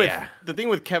the Yeah. thing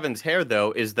with Kevin's hair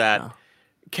though is that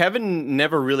Kevin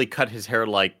never really cut his hair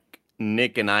like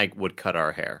Nick and I would cut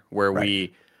our hair, where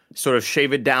we sort of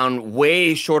shave it down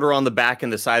way shorter on the back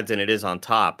and the sides than it is on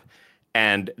top,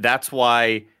 and that's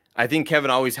why I think Kevin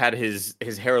always had his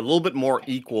hair a little bit more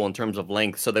equal in terms of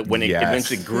length, so that when it Yes.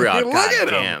 eventually grew out, Look at him.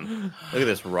 goddamn, look at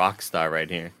this rock star right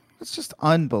here. It's just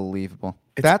unbelievable.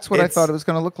 That's what I thought it was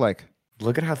going to look like.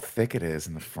 Look at how thick it is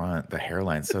in the front. The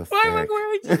hairline's so Why thick. were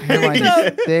we just Hairline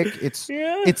is thick.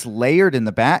 It's layered in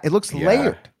the back. It looks Yeah.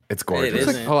 layered. It's gorgeous.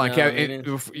 isn't. Hold on, No,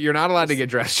 Kevin. You're not allowed to get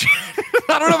dressed.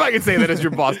 I don't know if I can say that as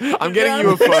your boss. I'm getting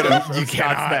you a photo. You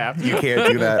cannot. You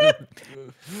can't do that.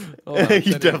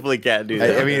 You definitely can't do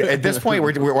that. I mean, at this point,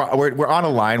 we're on a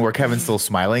line where Kevin's still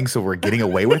smiling, so we're getting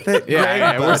away with it.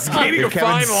 Yeah, we're But skating a Kevin,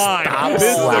 fine line. stop This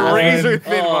is a laughing. razor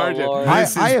thin Oh, margin. Lord.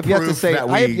 This I is have yet to proof say. that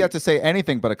I have we- yet to say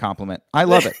anything but a compliment. I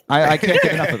love it. I can't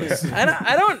get enough of this. I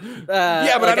don't.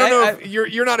 Yeah, but like, I don't know if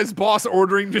you're not his boss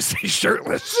ordering to stay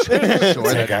shirtless.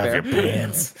 Take off your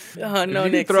pants. Oh no, You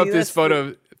can Nick. throw up see, this that's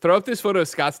photo. Throw up this photo of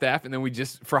Scott Stapp, and then we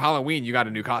just for Halloween you got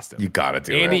a new costume. You gotta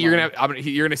do Andy, it.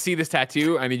 you're gonna see this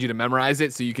tattoo. I need you to memorize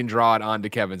it so you can draw it onto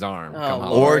Kevin's arm. Oh, come on.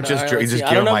 Or Lord. just All you let's just see. give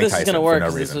I don't know Mike if this is Tyson gonna for work. no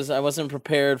 'cause reason. I wasn't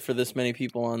prepared for this many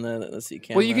people on the. Let's see,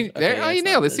 camera. Well, you can. Okay, you it's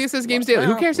nailed not it. this. CSS Games Daily.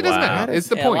 Who cares? It doesn't Wow. matter. It's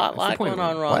the Yeah, point. A It's the lot point. going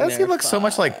on wrong. Why does he there. look so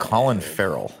much like Colin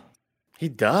Farrell? He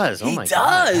does. Oh He my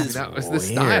god. does. That was the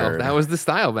style. Weird. That was the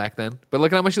style back then. But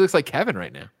look at how much he looks like Kevin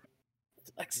right now.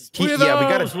 we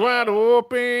gotta wide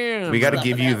open. we gotta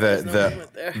give you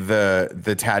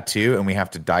the tattoo, and we have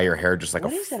to dye your hair just like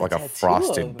a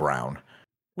frosted brown.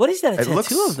 What is that a tattoo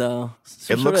looks, of though?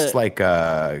 It looks like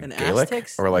Gaelic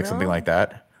or like something like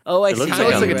that. Oh, I it see. looks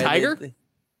like a tiger.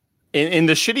 In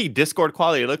the shitty Discord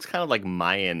quality, it looks kind of like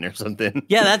Mayan or something.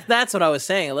 Yeah, that's what I was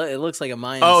saying. It looks like a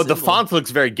Mayan. Oh, symbol. The font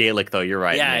looks very Gaelic, though. You're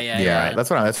right. Yeah. That's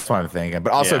what I'm thinking.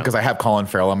 But also because I have Colin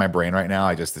Farrell in my brain right now,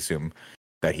 I just assume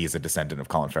that he's a descendant of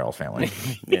Colin Farrell's family.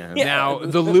 Yeah. Now,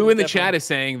 the Lou in the chat is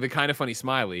saying the kind of funny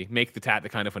smiley. Make the tat the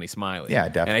kind of funny smiley. Yeah,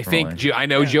 definitely. And I think I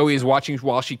know Joey is watching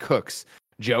while she cooks.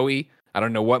 Joey, I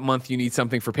don't know what month you need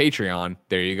something for Patreon.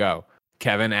 There you go.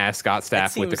 Kevin asked Scott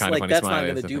Staff with the kind of funny that's smiley.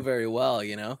 That's not going to do very well,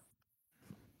 you know.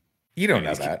 You don't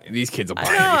know that. These kids will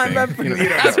buy anything.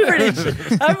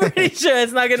 I'm pretty sure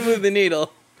it's not going to move the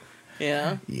needle.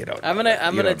 Yeah. You don't. I'm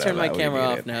gonna turn my camera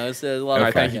off now. It's a lot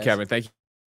of thank you, Kevin. Thank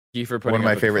you for putting. One of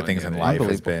my favorite things in life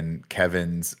has been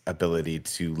Kevin's ability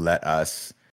to let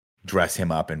us dress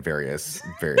him up in various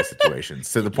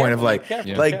situations to the point of like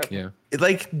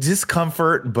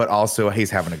discomfort, but also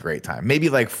he's having a great time. Maybe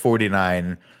like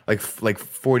 49, like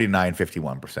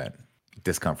 51%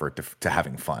 discomfort to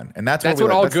having fun, and that's what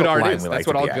all good art is. That's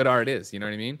what all good art is. You know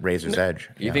what I mean? Razor's edge.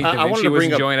 You think Da Vinci was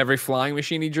enjoying every flying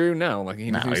machine he drew? No, like he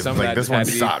knew some of that. This one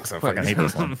sucks. I fucking hate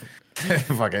this one.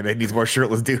 Fucking, it needs more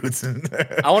shirtless dudes.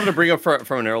 I wanted to bring up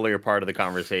from an earlier part of the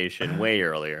conversation, way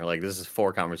earlier. Like this is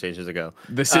 4 conversations ago.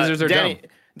 The scissors are dumb.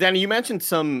 Danny, you mentioned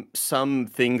some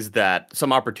things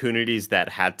some opportunities that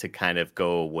had to kind of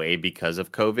go away because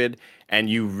of COVID, and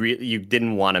you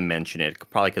didn't want to mention it,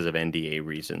 probably because of NDA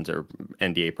reasons or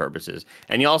NDA purposes.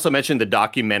 And you also mentioned the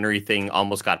documentary thing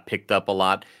almost got picked up a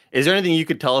lot. Is there anything you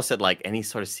could tell us that like any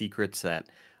sort of secrets that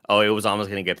it was almost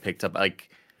going to get picked up like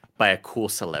by a cool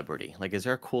celebrity? Like, is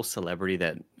there a cool celebrity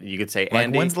that you could say, like,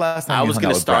 Andy, when's the last time I was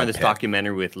going to star in this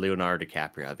documentary with Leonardo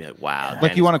DiCaprio? I'd be like, wow.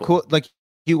 Like you want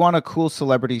you want a cool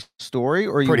celebrity story,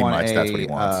 or you Pretty want much, that's what he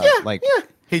wants.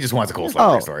 He just wants a cool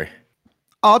celebrity story.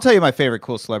 I'll tell you my favorite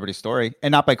cool celebrity story,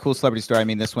 and not by cool celebrity story, I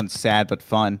mean this one's sad but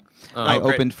fun. I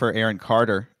opened for Aaron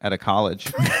Carter at a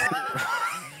college.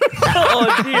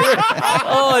 Oh dear!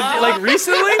 Oh, like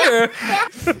recently, or?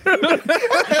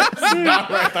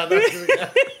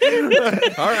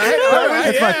 All right.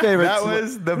 That's my favorite. That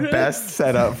was the best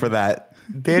setup for that.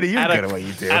 Danny, you're good at what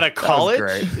you do. At a college?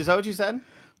 Great. Is that what you said?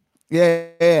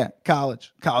 Yeah.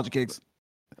 College gigs.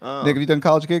 Oh. Nick, have you done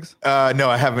college gigs? No,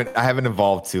 I haven't. I haven't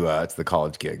evolved to the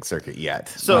college gig circuit yet.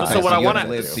 So what I want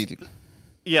to.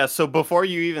 Yeah. So before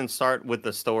you even start with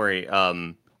the story,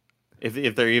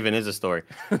 if there even is a story,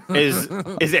 is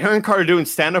Aaron Carter doing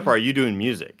stand up, or are you doing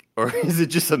music, or is it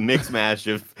just a mix mash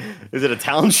of? Is it a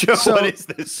talent show? What is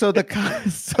this? So the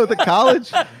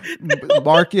college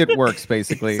market works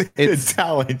basically. It's a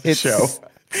talent show.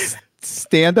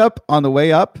 Stand up on the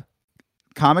way up,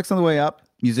 comics on the way up,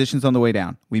 musicians on the way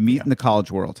down. We meet in the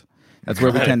college world. That's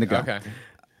where we tend to go. Okay.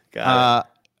 Got it.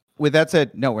 With that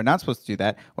said, no, we're not supposed to do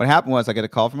that. What happened was I got a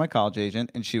call from my college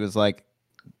agent, and she was like,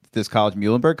 this college,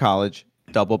 Muhlenberg College,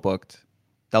 double booked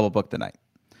the night.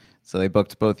 So they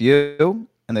booked both you,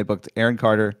 and they booked Aaron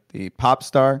Carter, the pop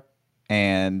star,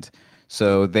 and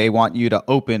so they want you to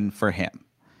open for him.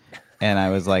 And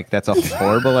I was like, that's a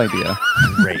horrible idea.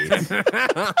 Great. because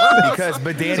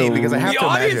I have the to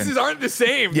audiences imagine, aren't the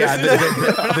same. Yeah,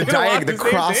 the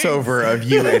crossover of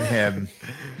you and him,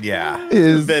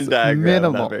 is Venn diagram,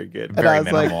 minimal. Not very good. And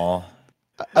minimal.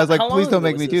 I was like, How please long don't ago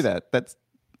make was me do this? that.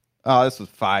 This was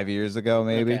 5 years ago,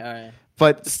 maybe. Okay, all right.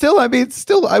 But still,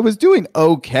 I was doing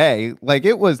okay. Like,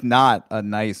 it was not a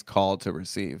nice call to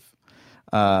receive.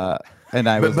 And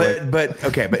I was but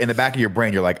in the back of your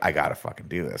brain, you're like, I gotta fucking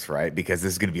do this, right? Because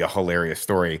this is gonna be a hilarious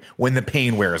story when the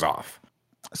pain wears off.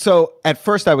 So at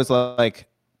first I was like,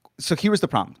 so here was the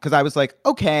problem. Because I was like,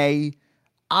 okay,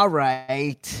 all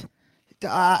right.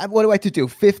 What do I have to do?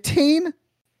 15?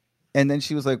 And then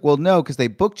she was like, well, no, because they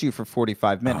booked you for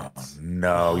 45 minutes. Oh,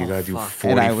 no, you gotta do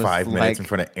 45 minutes in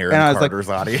front of Aaron Carter's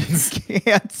audience.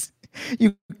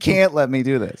 You can't let me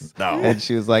do this. No. And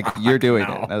she was like, you're doing it.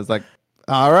 And I was like,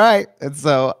 all right. And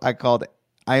so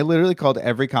I literally called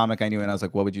every comic I knew, and I was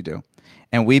like, what would you do?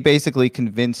 And we basically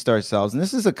convinced ourselves, and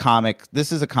this is a comic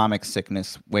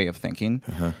sickness way of thinking.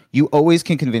 Uh-huh. You always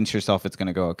can convince yourself it's going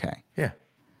to go okay. Yeah.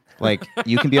 Like,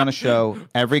 you can be on a show,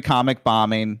 every comic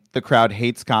bombing, the crowd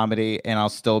hates comedy, and I'll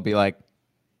still be like,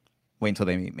 wait until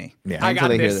they meet me. Yeah. I got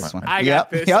this. I got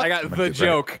this. I got the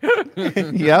joke.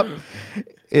 Yep.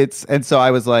 And so I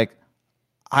was like,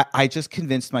 I just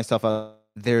convinced myself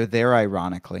they're there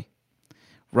ironically,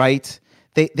 right?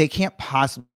 They can't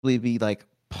possibly be like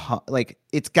like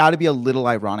it's got to be a little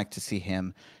ironic to see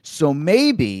him. So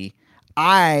maybe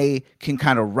I can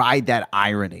kind of ride that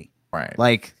irony, right?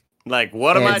 Like,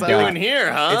 what am I doing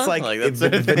here, huh? It's like that's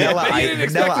Vanilla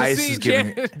Ice is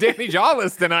giving Danny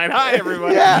Jolles tonight. Hi,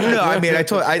 everybody. Yeah. No, I mean,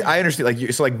 I understand.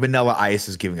 Like, so like Vanilla Ice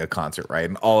is giving a concert, right?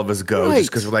 And all of us go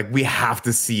just because we're like, we have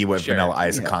to see what Vanilla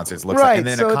Ice concerts looks like. And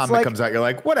then a comment comes out, you're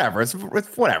like, whatever, it's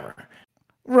whatever.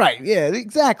 Right. Yeah.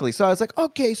 Exactly. So I was like,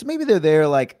 okay, so maybe they're there,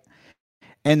 like.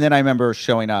 And then I remember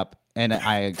showing up, and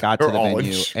I got to the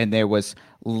venue, and there was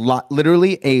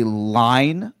literally a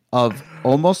line of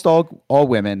almost all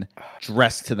women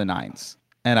dressed to the nines,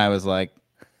 and I was like,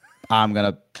 I'm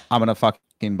gonna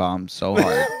fucking bomb so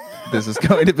hard. This is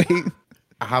going to be.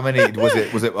 How many was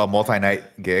it? Was it a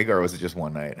multi-night gig or was it just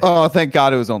one night? Oh, thank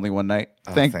God it was only one night.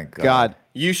 Thank God.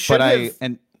 You should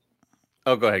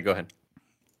Oh, go ahead.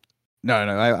 No.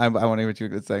 I want to hear what you were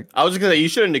going to say. I was gonna say you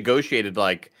should have negotiated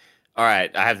like, all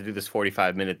right, I have to do this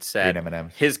 45-minute set.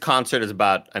 His concert is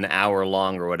about an hour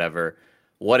long or whatever.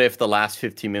 What if the last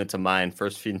 15 minutes of mine,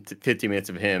 first 50 minutes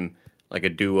of him, like a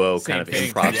duo kind of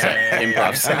improv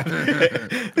set?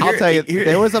 I'll tell you,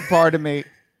 there was a part of me.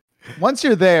 Once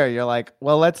you're there, you're like,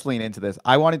 well, let's lean into this.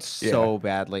 I wanted so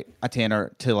badly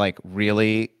Tanner to like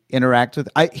really interact with.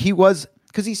 He was,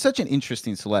 because he's such an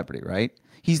interesting celebrity, right?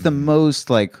 He's the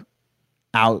most like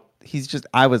out. He's just.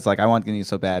 I was like, I want to get you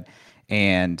so bad,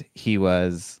 and he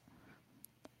was.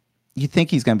 You think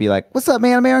he's gonna be like, "What's up,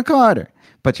 man? I'm Aaron Carter."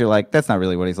 But you're like, that's not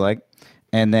really what he's like.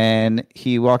 And then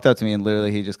he walked up to me and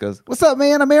literally he just goes, "What's up,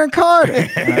 man? I'm Aaron Carter."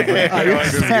 And I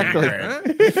was like,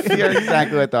 oh, you're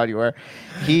exactly what I thought you were.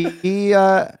 He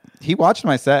watched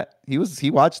my set. He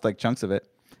watched like chunks of it.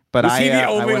 But was he the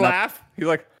only laugh? He's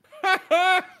like,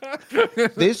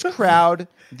 this crowd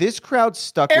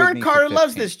stuck with me. Aaron Carter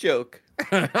loves this joke.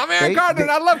 I'm Aaron Carter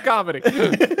and I love comedy.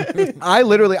 I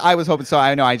was hoping so.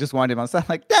 I know. I just wanted him on stage.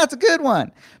 Like, that's a good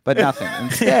one, but nothing.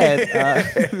 Instead,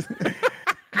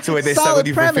 so wait, they sat with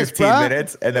you for 15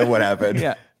 minutes, and then what happened?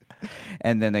 Yeah,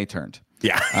 and then they turned.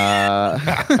 Yeah,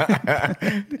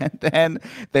 and then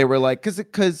they were like,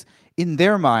 because in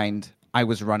their mind, I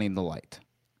was running the light.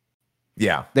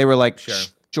 Yeah, they were like,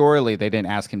 surely they didn't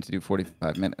ask him to do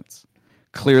 45 minutes.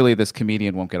 Clearly, this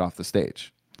comedian won't get off the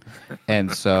stage.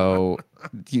 And so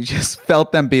you just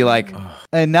felt them be like,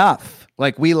 enough.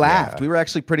 Like, we laughed. We were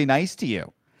actually pretty nice to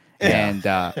you. And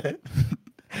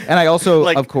I also,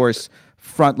 of course,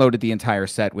 front loaded the entire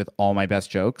set with all my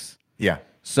best jokes. Yeah.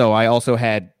 So I also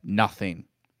had nothing.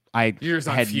 You're just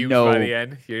had fumes by the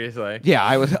end. You're just like, yeah,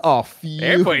 I was fumes.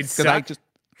 Airplane suck.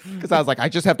 Because I was like, I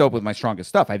just have to open with my strongest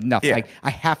stuff. I have nothing. Yeah. I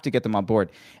have to get them on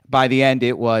board. By the end,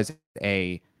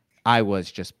 I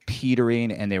was just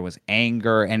petering, and there was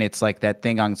anger, and it's like that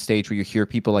thing on stage where you hear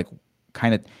people like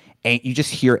kind of, you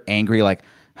just hear angry, like,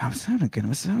 I'm so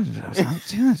good.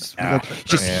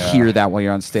 Just hear that while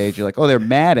you're on stage. You're like, oh, they're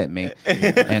mad at me,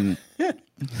 and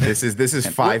this is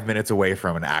 5 minutes away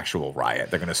from an actual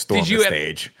riot. They're gonna storm the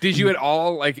stage. Did you at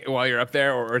all like while you're up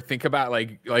there or think about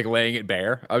like laying it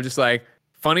bare? I was just like,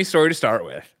 funny story to start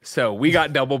with. So we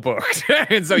got double booked.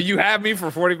 And so you have me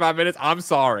for 45 minutes. I'm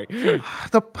sorry.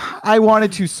 I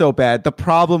wanted to so bad. The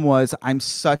problem was I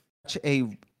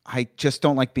just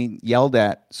don't like being yelled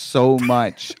at so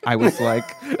much. I was like,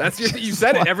 you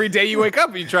said it every day you wake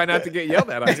up. You try not to get yelled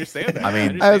at. I understand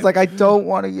that. I was like, I don't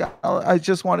want to yell. I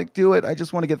just want to do it. I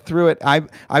just want to get through it.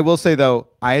 I will say though,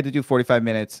 I had to do 45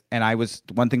 minutes, and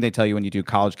one thing they tell you when you do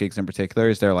college gigs in particular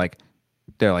is they're like,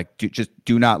 just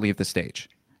do not leave the stage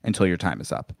until your time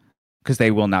is up, because they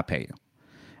will not pay you.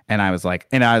 And I was like,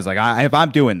 if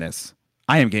I'm doing this,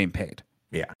 I am getting paid.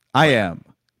 Yeah, I am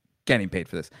getting paid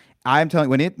for this. I'm telling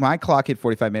you, when my clock hit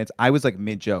 45 minutes, I was like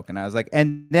mid joke, and I was like,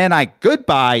 and then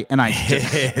goodbye, and I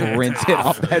just rinsed it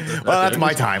off. Well, that's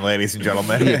my time, ladies and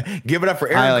gentlemen. Yeah. Give it up for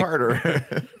Aaron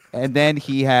Carter. And then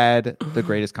he had the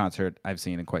greatest concert I've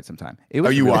seen in quite some time. It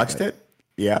was you really watched good. it?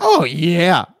 Yeah. Oh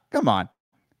yeah, come on.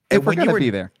 And we're gonna be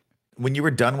there. When you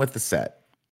were done with the set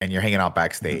and you're hanging out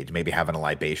backstage, maybe having a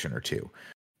libation or two,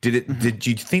 did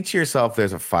you think to yourself,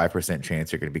 there's a 5%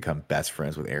 chance you're going to become best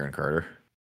friends with Aaron Carter?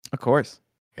 Of course.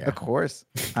 Yeah. Of course.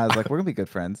 I was like, we're gonna be good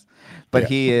friends. But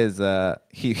he is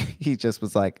he just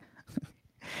was like,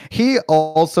 he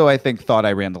also, I think, thought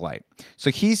I ran the light.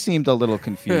 So he seemed a little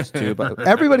confused too, but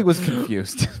everybody was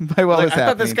confused by what was happening. I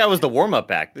thought this guy was the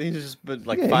warm-up act. He just been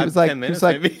like 5-10 minutes, he was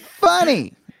like, maybe.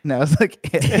 Funny. No, I was like,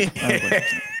 I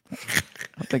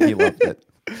don't think he loved it.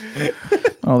 I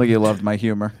don't think he loved my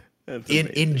humor.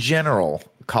 In general,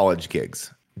 college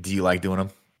gigs, do you like doing them?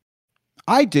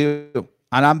 I do,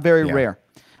 and I'm very rare.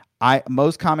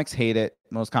 Most comics hate it.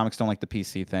 Most comics don't like the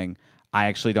PC thing. I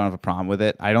actually don't have a problem with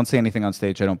it. I don't say anything on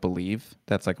stage I don't believe.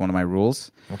 That's like one of my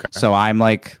rules. Okay. So I'm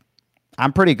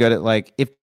pretty good at like, if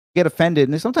get offended,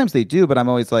 and sometimes they do, but I'm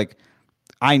always like,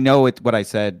 I know what I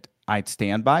said I'd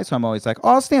stand by, so I'm always like, oh,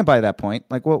 I'll stand by that point.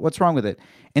 Like, what's wrong with it?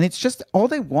 And it's just all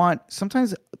they want.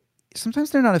 Sometimes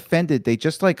they're not offended. They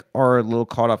just like are a little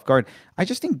caught off guard. I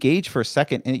just engage for a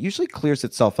second, and it usually clears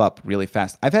itself up really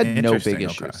fast. I've had no big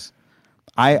issues.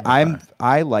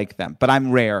 I like them, but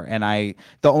I'm rare, and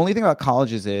the only thing about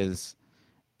colleges is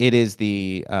it is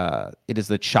the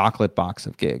chocolate box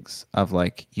of gigs of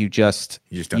like you get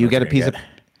a piece of.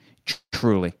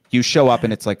 Truly, you show up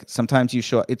and it's like sometimes you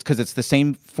show up. It's because it's the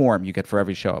same form you get for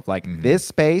every show of like this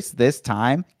space, this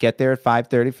time, get there at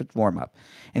 5:30 for warm up.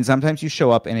 And sometimes you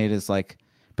show up and it is like,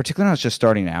 particularly when I was just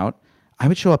starting out, I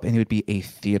would show up and it would be a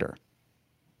theater,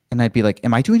 and I'd be like,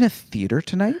 "Am I doing a theater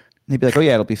tonight?" And they'd be like, "Oh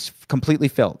yeah, it'll be completely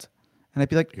filled." And I'd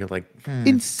be like, "You're like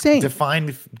insane."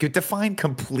 Define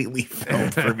completely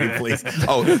filled for me, please.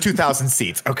 Oh, 2,000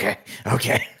 seats. Okay.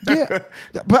 Yeah,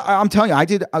 but I'm telling you, I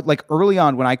did like early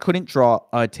on when I couldn't draw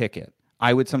a ticket.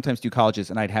 I would sometimes do colleges,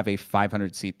 and I'd have a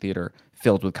 500-seat theater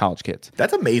filled with college kids.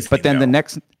 That's amazing. But then the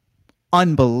next,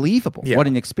 unbelievable! Yeah. What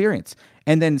an experience!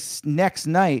 And then next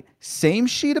night, same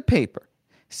sheet of paper,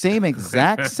 same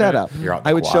exact setup.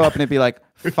 I would show up, and it'd be like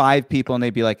 5 people, and they'd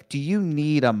be like, "Do you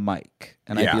need a mic?"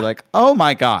 And I'd be like, "Oh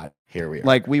my God, here we are."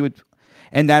 Like we would,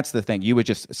 and that's the thing. You would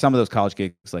just some of those college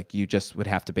gigs, like you just would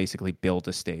have to basically build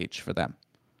a stage for them.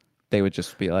 They would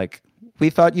just be like, "We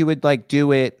thought you would like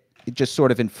do it just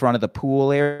sort of in front of the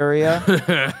pool area,"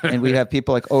 and we'd have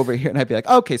people like over here, and I'd be like,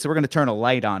 "Okay, so we're going to turn a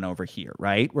light on over here,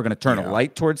 right? We're going to turn a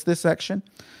light towards this section."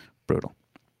 Brutal.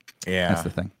 Yeah, that's the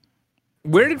thing.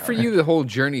 Where did for you the whole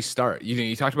journey start?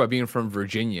 You talked about being from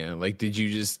Virginia. Like, did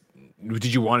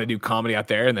you want to do comedy out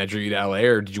there and that drew you to LA,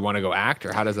 or did you want to go act,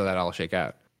 or how does that all shake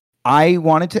out? I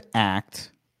wanted to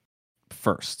act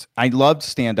first. I loved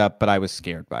stand up, but I was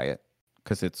scared by it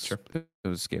because it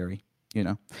was scary,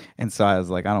 And so I was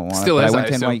like, I don't want still it. Is, I went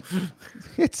to NYU.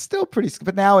 It's still pretty,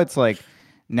 but now it's like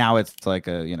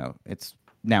a,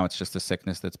 now it's just a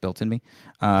sickness that's built in me.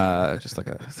 Just like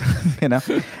a,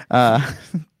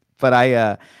 but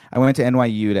I went to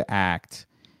NYU to act,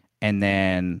 and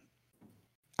then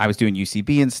I was doing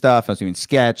UCB and stuff. I was doing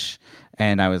sketch,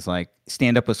 and I was like,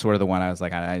 stand up was sort of the one I was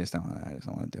like, I just don't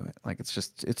want to do it. Like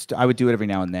I would do it every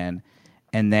now and then.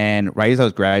 And then right as I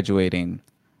was graduating,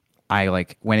 I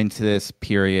like went into this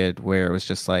period where it was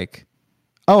just like,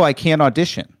 oh, I can't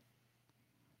audition.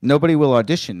 Nobody will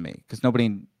audition me because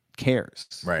nobody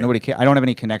cares. Right. Nobody cares. I don't have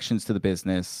any connections to the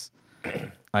business.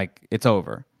 Like it's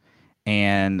over.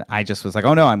 And I just was like,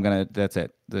 oh no, that's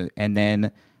it. And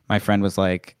then my friend was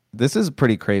like, this is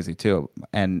pretty crazy too.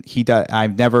 And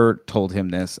I've never told him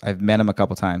this. I've met him a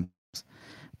couple times,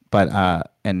 but,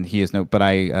 and he is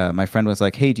my friend was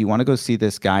like, hey, do you want to go see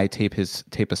this guy tape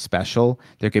a special?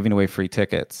 They're giving away free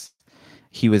tickets.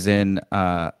 He was in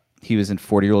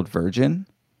 40-Year-Old Virgin.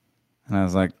 And I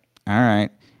was like, all right.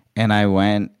 And I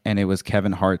went, and it was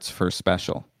Kevin Hart's first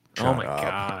special. Oh my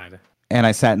God. And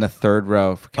I sat in the third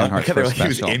row for Kevin Hart's first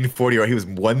special. He was in 40-Year-Old. He was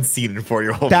one scene in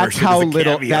 40-Year-Old. That's how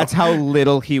little. That's how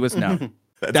little he was known.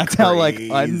 That's how like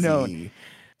unknown.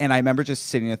 And I remember just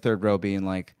sitting in the third row, being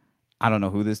like, I don't know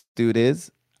who this dude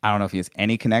is. I don't know if he has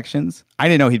any connections. I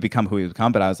didn't know he'd become who he'd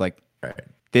become, but I was like,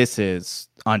 this is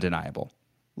undeniable.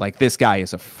 Like this guy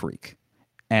is a freak.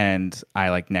 And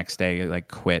I like next day like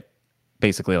quit.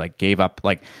 Basically like gave up.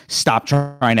 Like stopped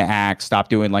trying to act. Stopped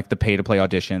doing like the pay to play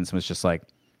auditions. And was just like,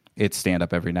 it's stand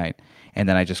up every night. And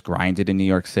then I just grinded in New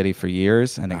York City for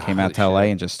years, and then came out to LA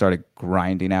and just started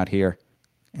grinding out here.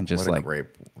 And just what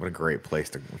a great place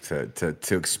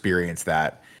to experience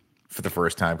that for the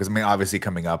first time. Because I mean, obviously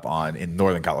coming up in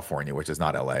Northern California, which is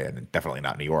not LA and definitely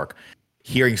not New York,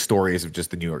 hearing stories of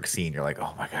just the New York scene, you're like,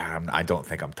 oh my God, I don't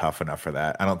think I'm tough enough for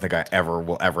that. I don't think I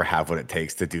will ever have what it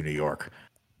takes to do New York.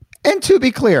 And to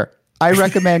be clear, I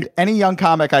recommend any young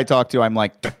comic I talk to, I'm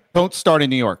like, don't start in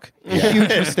New York. Huge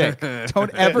mistake. Don't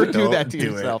ever do that to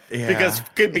yourself. Yeah.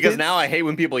 Because now I hate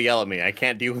when people yell at me. I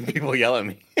can't deal when people yell at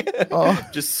me.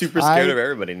 Just super scared of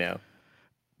everybody now.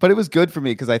 But it was good for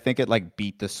me because I think it like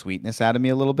beat the sweetness out of me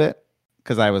a little bit.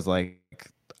 Because I was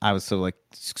so like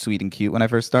sweet and cute when I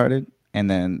first started. And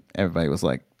then everybody was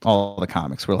like, all the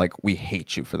comics were like, we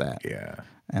hate you for that. Yeah.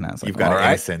 And I was like, you've got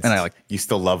innocence. And I like, you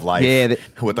still love life. Yeah.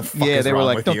 What the fuck is they were wrong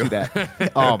like, with don't you? do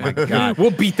that. Oh my God. We'll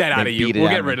beat that out of you. We'll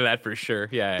get rid of that for sure.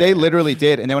 Yeah. They literally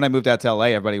did. And then when I moved out to LA,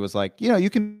 everybody was like, you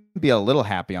can be a little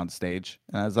happy on stage.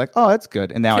 And I was like, oh, that's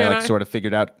good. And now I sort of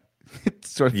figured out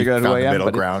sort of figure out who I am.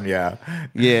 Middle ground, yeah.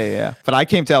 Yeah. But I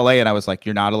came to LA and I was like,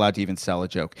 you're not allowed to even sell a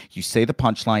joke. You say the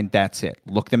punchline, that's it.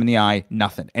 Look them in the eye,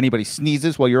 nothing. Anybody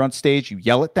sneezes while you're on stage, you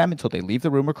yell at them until they leave the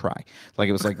room or cry. Like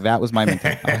it was like that was my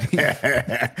mentality.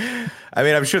 I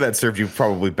mean, I'm sure that served you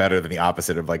probably better than the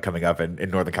opposite of like coming up in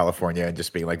Northern California and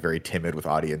just being like very timid with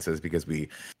audiences, because we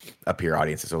up here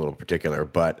audiences are a little particular.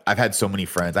 But I've had so many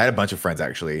friends. I had a bunch of friends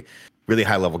actually, really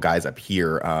high level guys up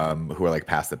here who are like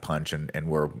past the punch and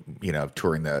were, you know,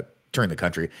 touring the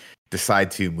country,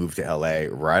 decide to move to LA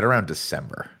right around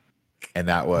December. And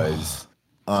that was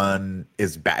it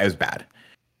was bad.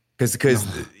 Because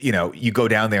you know, you go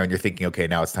down there and you're thinking, okay,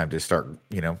 now it's time to start,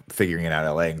 you know, figuring it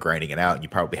out LA and grinding it out. And you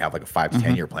probably have like a 5 to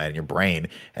 10 year plan in your brain.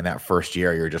 And that first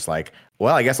year you're just like,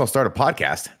 well, I guess I'll start a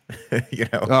podcast. You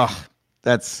know? Oh,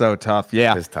 that's so tough.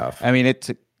 Yeah. It's tough. I mean,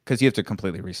 because you have to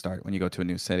completely restart when you go to a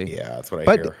new city. Yeah, that's what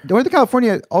I hear. But Northern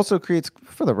California also creates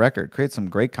some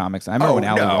great comics. I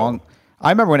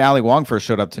remember when Ali Wong first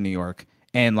showed up to New York,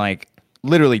 and like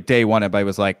literally day one, everybody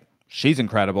was like, she's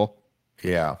incredible.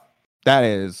 Yeah.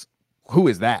 Who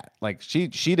is that? Like she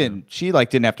didn't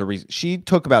have to she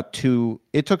took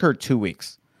it took her 2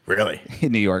 weeks. Really?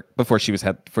 In New York before she was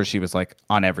like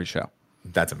on every show.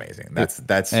 That's amazing.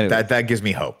 That gives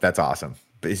me hope. That's awesome.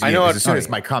 But I know as soon as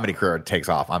my comedy career takes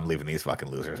off, I'm leaving these fucking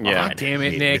losers. Yeah, damn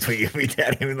it, Nick.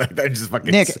 They're just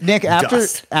fucking Nick.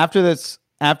 dust. After this,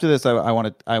 I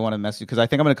want to mess you, because I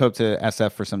think I'm going to go up to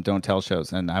SF for some Don't Tell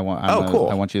shows, and cool.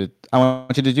 I want you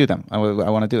to do them. I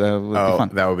want to do that. It would be fun.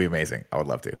 That would be amazing. I would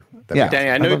love to.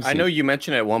 Danny, I know you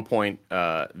mentioned at one point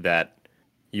that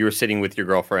you were sitting with your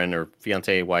girlfriend or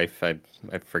fiance, wife, I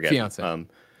forget. Fiance.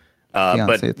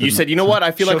 But you said, you know what?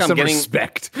 I feel like I'm getting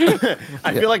respect.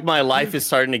 I feel like my life is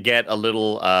starting to get a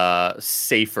little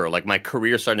safer. Like my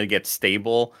career's starting to get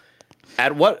stable.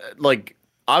 At what, like,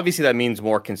 obviously that means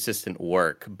more consistent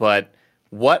work. But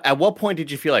at what point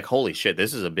did you feel like, holy shit,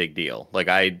 this is a big deal? Like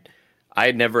I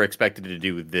had never expected to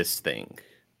do this thing.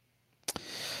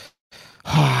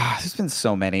 There's been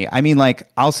so many. I mean, like,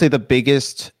 I'll say the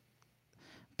biggest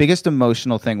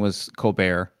emotional thing was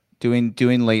Colbert.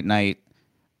 Doing late night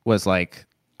was like,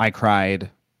 I cried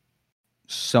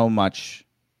so much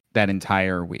that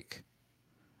entire week.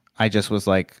 I just was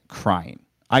like crying.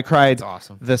 I cried.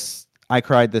 That's awesome. I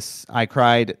cried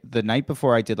the night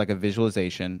before I did like a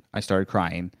visualization. I started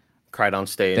crying. Cried on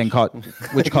stage.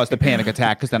 Which caused a panic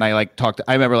attack, because then I like talked.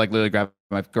 I remember like literally grabbing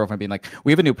my girlfriend, being like,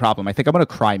 "We have a new problem. I think I'm gonna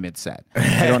cry mid-set.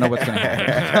 I don't know what's gonna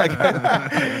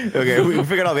happen." Okay, we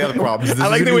figured out the other problems. I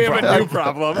like that we have a new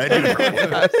problem.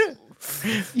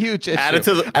 Huge issue. Add it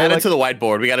to the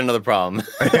whiteboard. We got another problem.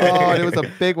 And it was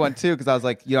a big one too, because I was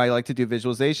like, I like to do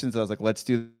visualizations. I was like, let's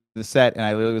do the set, and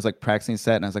I literally was like practicing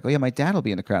set, and I was like, oh yeah, my dad will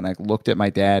be in the crowd, and I looked at my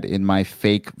dad in my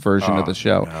fake version of the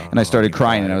show, and I started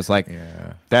crying, and I was like,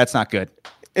 that's not good.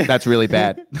 That's really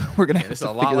bad. We're gonna have to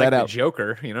figure that out. It's a lot like the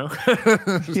Joker, you know.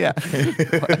 Yeah,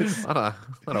 a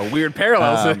lot of weird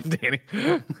parallels, Danny.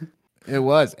 It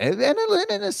was, and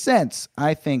in a sense,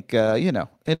 I think in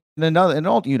an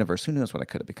old universe, who knows what I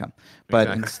could have become, but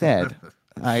instead,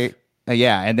 and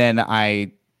then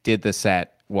I did the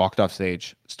set, walked off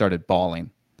stage, started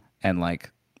bawling, and like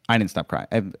I didn't stop crying,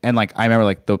 and like I remember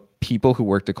like the people who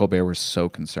worked at Colbert were so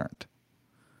concerned.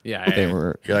 Yeah, they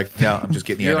were. You're like, no, I'm just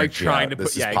getting. You're like trying to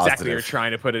put. Yeah, exactly. You're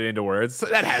trying to put it into words. So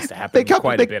that has to happen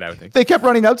quite a bit, I would think. They kept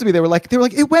running up to me. They were like,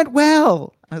 it went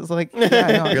well. I was like, yeah,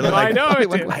 I know. You're like,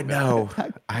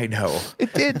 I know.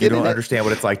 It did. You don't understand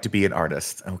what it's like to be an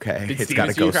artist. Okay, it's got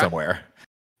to go somewhere.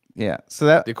 Yeah. So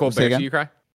that did Colbert see you cry?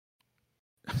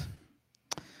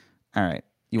 All right.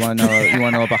 You want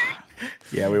to know about?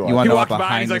 Yeah, we want. You want to know about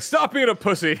behind? He's like, stop being a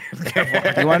pussy.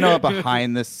 You want to know a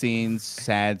behind the scenes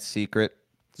sad secret?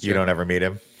 You don't ever meet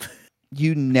him.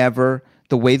 You never.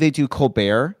 The way they do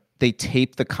Colbert, they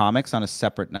tape the comics on a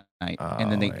separate night,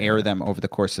 and then they air them over the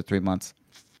course of 3 months.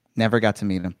 Never got to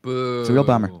meet him. Boo. It's a real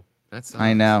bummer.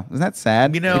 I know. Isn't that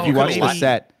sad? You know, if you watch the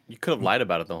set, you could have lied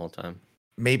about it the whole time.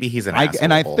 Maybe he's an asshole.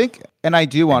 And I think, and I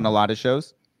do on a lot of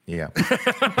shows. Yeah.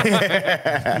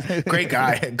 Great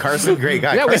guy. Carson, great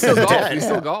guy. Yeah, Carson's we still golf. dead. We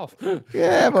still golf.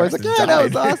 Yeah, but I was like, yeah, that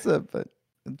was awesome. But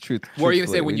truth. What are you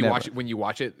gonna say when you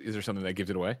watch it? Is there something that gives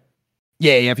it away?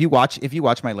 Yeah. If you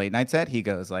watch my late night set, he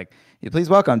goes like, "Please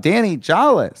welcome Danny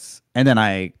Jolles," and then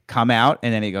I come out,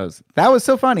 and then he goes, "That was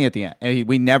so funny at the end."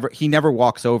 And he never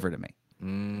walks over to me.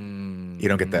 You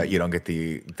don't get that. You don't get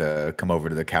the come over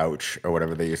to the couch or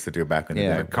whatever they used to do back in the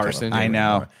day. Carson. I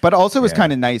know, but also it was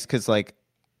kind of nice because like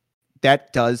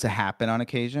that does happen on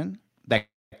occasion. That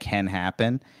can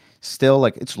happen. still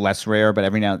like it's less rare, but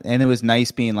every now and it was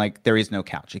nice being like there is no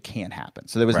couch. It can't happen.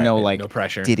 So there was no like no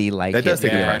pressure. Did he like that does it?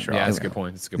 take the pressure off. Yeah, that's a good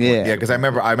point. That's a good point. Yeah. Yeah, because I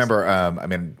remember. I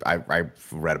mean, I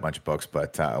read a bunch of books,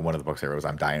 but one of the books I read was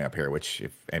 "I'm Dying Up Here," which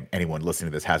if anyone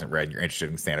listening to this hasn't read and you're interested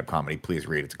in stand-up comedy, please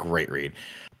read. It's a great read.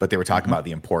 But they were talking about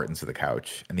the importance of the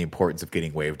couch and the importance of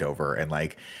getting waved over, and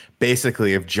like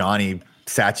basically, if Johnny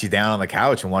sat you down on the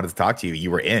couch and wanted to talk to you,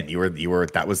 you were in. You were.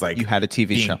 That was like You had a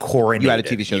TV show. Coronated. You had a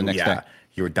TV show the next day.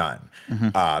 You were done.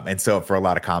 And so for a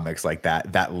lot of comics like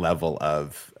that level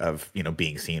of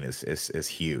being seen is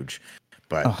huge.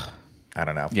 But I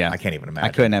don't know. Yeah. I can't even imagine.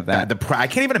 I couldn't have that. I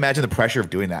can't even imagine the pressure of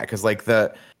doing that because like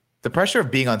the pressure of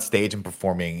being on stage and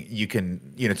performing, you can,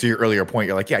 to your earlier point,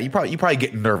 you're like, yeah, you probably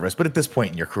get nervous, but at this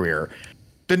point in your career,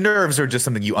 the nerves are just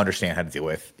something you understand how to deal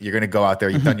with. You're going to go out there,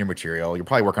 you've done your material, you're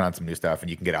probably working on some new stuff, and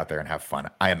you can get out there and have fun,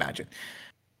 I imagine.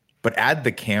 But add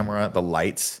the camera, the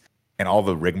lights, and all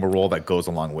the rigmarole that goes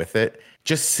along with it.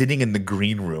 Just sitting in the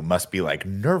green room must be like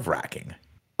nerve-wracking.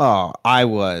 Oh, I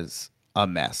was a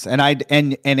mess, and I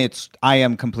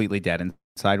am completely dead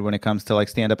inside when it comes to like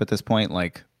stand up at this point.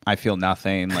 Like I feel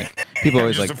nothing. Like people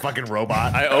always just like a fucking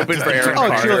robot. I opened for Aaron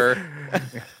Carter.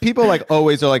 People like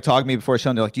always are like talking to me before a show,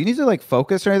 and they're like, "Do you need to like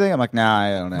focus or anything?" I'm like, "Nah, I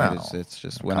don't know. No. It's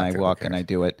just when I walk and I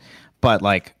do it." But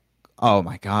like, oh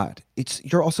my god,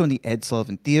 you're also in the Ed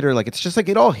Sullivan Theater. Like it's just like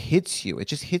it all hits you. It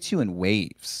just hits you in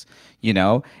waves,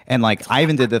 And like I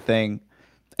even did the thing,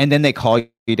 and then they call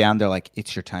you down. They're like,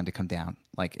 "It's your time to come down."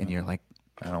 Like, and you're like,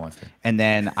 I don't want to. And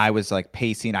then I was like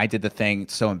pacing. I did the thing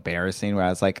so embarrassing where I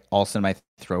was like, all of a sudden my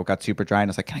throat got super dry, and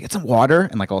I was like, "Can I get some water?"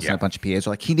 And like all of a sudden a bunch of PAs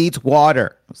were like, "He needs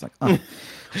water." I was like, "Oh,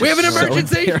 we have an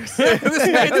emergency. This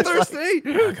man's thirsty."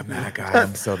 I'm that guy.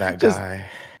 I'm so that guy.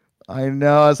 I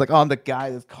know. I was like, "Oh, I'm the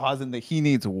guy that's causing the he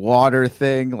needs water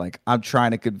thing." Like I'm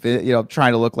trying to convince, I'm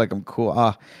trying to look like I'm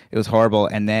cool. It was horrible.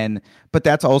 And then, but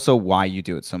that's also why you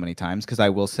do it so many times. Because I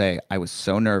will say, I was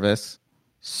so nervous,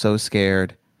 so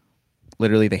scared.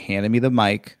 Literally, they handed me the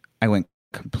mic. I went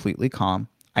completely calm.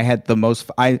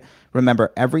 I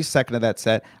remember every second of that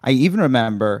set. I even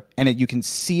remember, and you can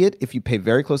see it if you pay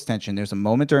very close attention. There's a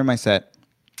moment during my set.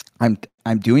 I'm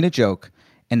doing a joke,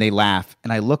 and they laugh,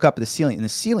 and I look up at the ceiling, and the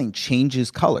ceiling changes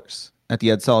colors at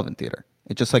the Ed Sullivan Theater.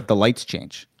 It just like the lights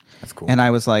change. That's cool. And I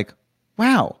was like,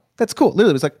 "Wow, that's cool." Literally,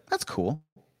 it was like, "That's cool."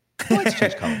 The lights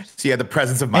change colors. So you had the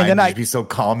presence of mind to be so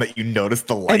calm that you noticed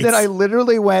the lights. And then I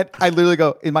literally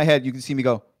go, in my head, you can see me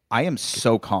go, "I am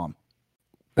so calm."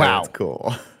 Wow. That's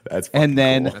cool. That's and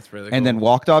then cool. That's really cool. And then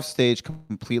walked off stage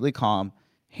completely calm,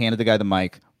 handed the guy the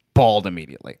mic, bawled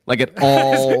immediately. Like it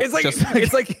all it's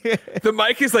like the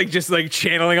mic is like just like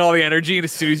channeling all the energy, and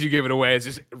as soon as you give it away, it's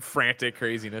just frantic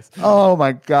craziness. Oh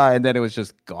my god. And then it was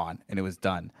just gone and it was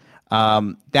done.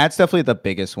 That's definitely the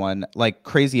biggest one. Like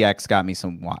Crazy X got me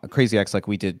some Crazy X, like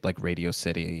we did like Radio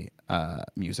City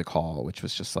Music Hall, which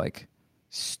was just like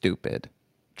stupid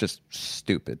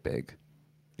big.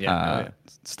 Yeah,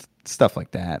 Stuff like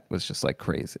that was just like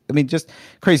crazy. I mean, just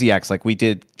Crazy X, like we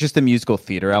did, just the musical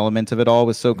theater element of it all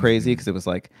was so crazy because it was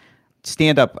like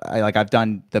stand up. I've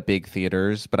done the big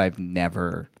theaters, but I've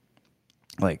never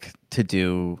like to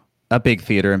do a big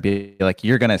theater and be like,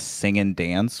 you're gonna sing and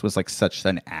dance was like such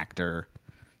an actor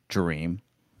dream.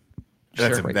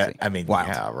 That's Crazy. Wow.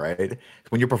 Yeah, right.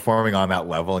 When you're performing on that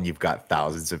level and you've got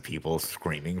thousands of people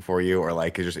screaming for you, or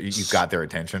like you've got their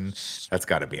attention, that's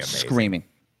got to be amazing. Screaming.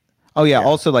 Oh yeah.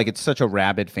 Also, like it's such a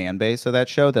rabid fan base of that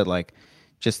show that like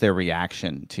just their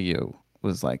reaction to you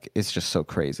was like it's just so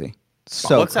crazy.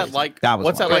 So what's crazy. that like?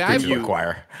 What's that like for you?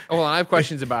 Well, I have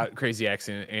questions about Crazy X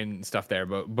and stuff there,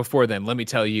 but before then, let me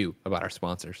tell you about our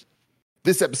sponsors.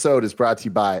 This episode is brought to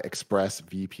you by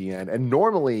ExpressVPN, and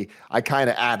normally I kind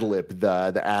of ad-lib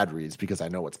the ad reads because I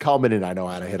know what's coming and I know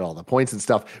how to hit all the points and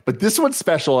stuff, but this one's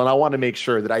special and I want to make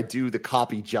sure that I do the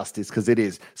copy justice because it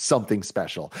is something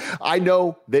special. I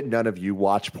know that none of you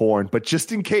watch porn, but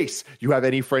just in case you have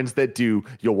any friends that do,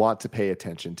 you'll want to pay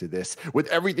attention to this. With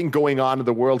everything going on in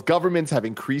the world, governments have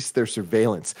increased their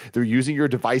surveillance. They're using your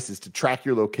devices to track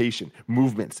your location,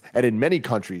 movements, and in many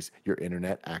countries, your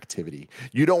internet activity.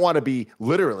 You don't want to be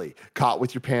literally caught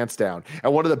with your pants down.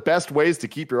 And one of the best ways to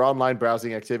keep your online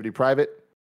browsing activity private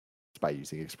is by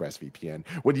using ExpressVPN.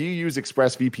 When you use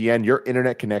ExpressVPN, your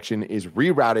internet connection is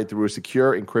rerouted through a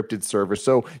secure encrypted server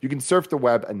so you can surf the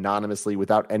web anonymously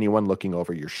without anyone looking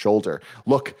over your shoulder.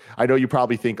 Look, I know you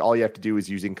probably think all you have to do is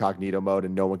use incognito mode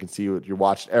and no one can see what you're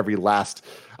watching every last.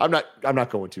 I'm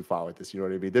not going too far with this, you know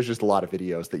what I mean? There's just a lot of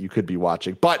videos that you could be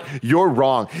watching, but you're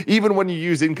wrong. Even when you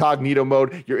use incognito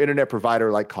mode, your internet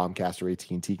provider like Comcast or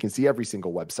AT&T can see every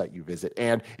single website you visit.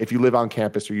 And if you live on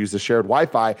campus or use the shared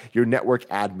Wi-Fi, your network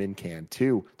admin can't can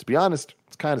too. To be honest,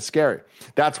 it's kind of scary.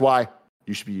 That's why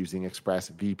you should be using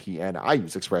ExpressVPN. I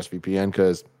use ExpressVPN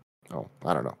because,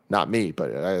 I don't know, not me,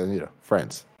 but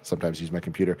friends sometimes use my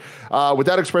computer.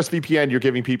 Without ExpressVPN, you're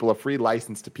giving people a free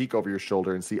license to peek over your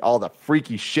shoulder and see all the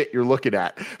freaky shit you're looking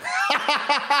at.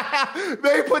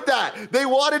 They put that. They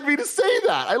wanted me to say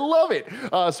that. I love it.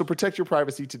 So protect your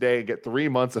privacy today and get 3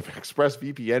 months of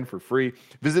ExpressVPN for free.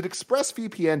 Visit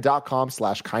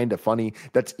expressvpn.com/kindafunny.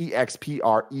 That's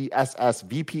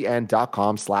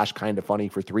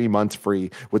expressvpn.com/kindafunny for 3 months free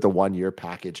with a 1-year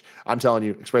package. I'm telling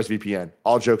you, ExpressVPN,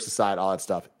 all jokes aside, all that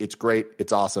stuff, it's great.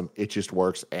 It's awesome. It just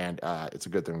works. And it's a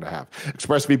good thing to have.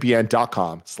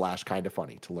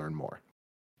 expressvpn.com/kindafunny to learn more.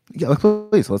 Yeah,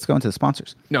 please, let's go into the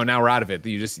sponsors. No, now we're out of it.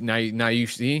 You just now you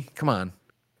see. Come on,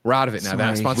 we're out of it now.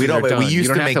 That sponsors we don't. are done. We used you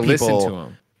don't to have make to people. listen to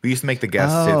them. We used to make the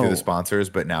guests sit through the sponsors,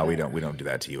 but now we don't do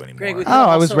that to you anymore. Greg,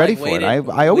 I was ready for it.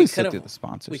 I always sit through the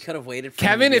sponsors. We could have waited for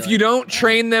Kevin, if you don't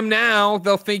train them now,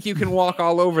 they'll think you can walk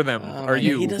all over them. Or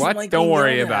you. What? Like don't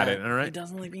worry about it. All right. He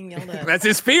doesn't like being yelled at. That's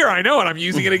his fear. I know, and I'm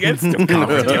using it against him.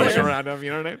 Around him,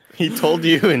 you know what I mean? He told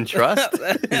you in trust. we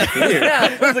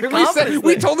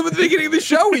told him at the beginning of the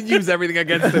show we'd use everything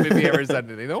against him if he ever said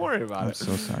anything. Don't worry about it.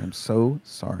 I'm so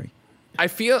sorry. I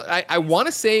feel I want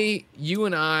to say you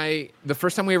and I, the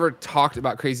first time we ever talked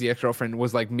about Crazy Ex-Girlfriend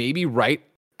was like maybe right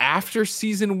after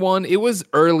season 1. It was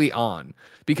early on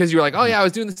because you were like, oh yeah, I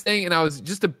was doing this thing and I was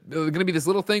just going to be this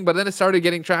little thing, but then it started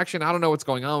getting traction. I don't know what's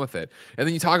going on with it. And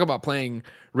then you talk about playing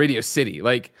Radio City.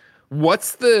 Like,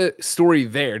 what's the story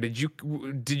there? Did you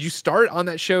start on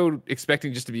that show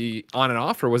expecting just to be on and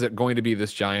off, or was it going to be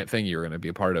this giant thing you were going to be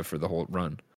a part of for the whole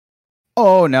run?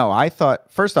 Oh no, I thought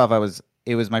first off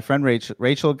it was my friend Rachel.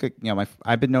 Rachel,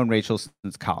 I've been known Rachel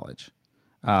since college.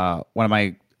 At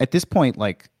this point,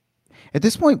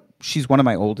 she's one of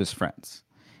my oldest friends,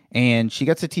 and she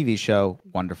gets a TV show.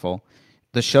 Wonderful,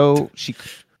 the show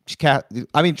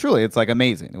truly, it's like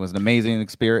amazing. It was an amazing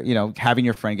experience. Having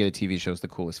your friend get a TV show is the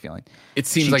coolest feeling. It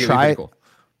seems like it'd be pretty cool.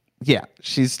 Yeah,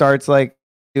 she starts like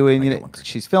doing.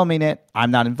 She's filming it. I'm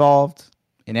not involved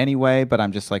in any way, but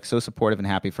I'm just like so supportive and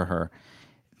happy for her.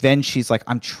 Then she's like,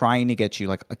 I'm trying to get you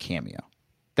like a cameo.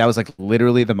 That was like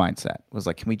literally the mindset. It was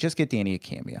like, can we just get Danny a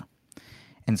cameo?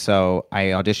 And so I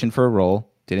auditioned for a role,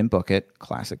 didn't book it.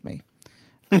 Classic me.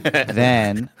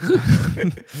 Then,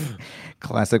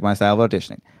 classic my style of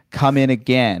auditioning. Come in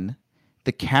again.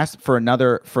 The cast I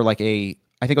think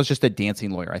it was just a dancing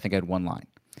lawyer. I think I had one line.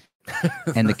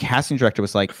 And the casting director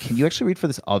was like, can you actually read for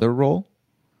this other role?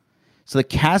 So the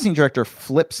casting director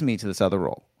flips me to this other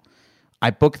role.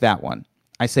 I book that one.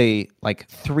 I say like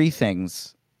 3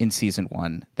 things in season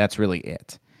 1. That's really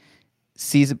it.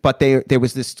 But there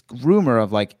was this rumor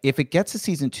of like, if it gets to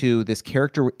season 2, this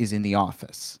character is in The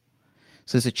Office.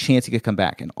 So there's a chance he could come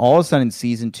back. And all of a sudden in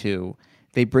season 2,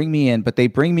 they bring me in, but they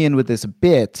bring me in with this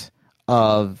bit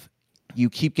of you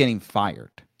keep getting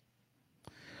fired.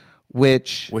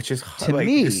 Which is to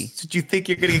me. Did you think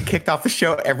you're going to get kicked off the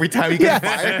show every time you get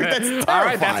fired? That's terrifying. All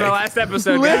right, that's our last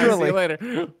episode. Literally. Guys. See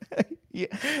you later. Yeah,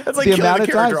 that's like killing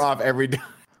the character off every day.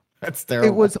 That's terrible.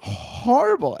 It was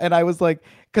horrible, and I was like,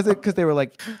 because they were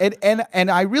like,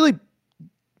 and I really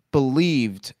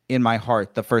believed in my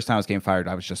heart the first time I was getting fired,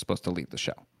 I was just supposed to leave the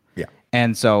show. Yeah,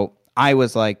 and so I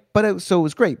was like, it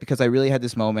was great because I really had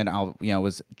this moment. It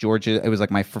was Georgia. It was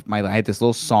like my I had this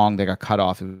little song that got cut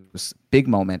off. It was a big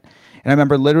moment, and I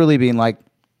remember literally being like,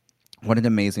 what an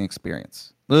amazing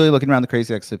experience. Literally looking around the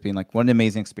Crazy Exit, being like, what an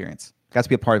amazing experience. Got to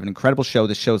be a part of an incredible show.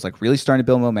 This show is like really starting to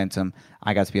build momentum.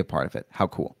 I got to be a part of it. How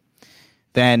cool.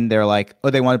 Then they're like, oh,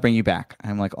 they want to bring you back.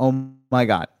 I'm like, oh my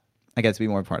God, I get to be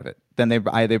more a part of it. Then they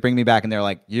bring me back and they're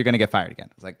like, you're going to get fired again.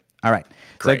 I was like, all right.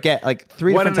 Great. So I get like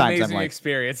 3 different times. I'm like,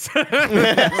 experience. 3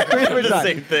 different times.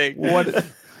 Same thing.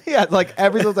 Yeah, like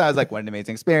every single time I was like, what an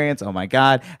amazing experience. Oh my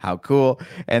God, how cool.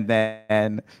 And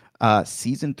then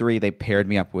season 3, they paired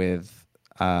me up with,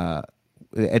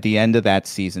 at the end of that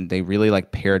season, they really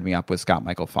like paired me up with Scott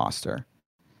Michael Foster.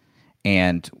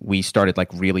 And we started like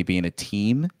really being a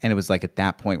team. And it was like at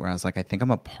that point where I was like, I think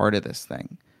I'm a part of this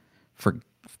thing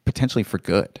potentially for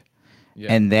good.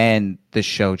 Yeah. And then the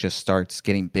show just starts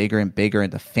getting bigger and bigger,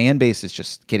 and the fan base is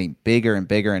just getting bigger and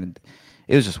bigger. And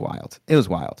it was just wild. It was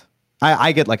wild.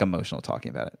 I get like emotional talking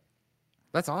about it.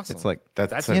 That's awesome. It's like,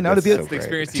 that's to be the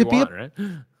experience you want, right?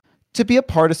 To be a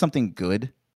part of something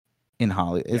good in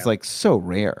Hollywood is like so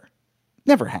rare.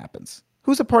 Never happens.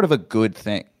 Who's a part of a good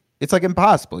thing? It's like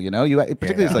impossible,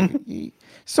 particularly it's like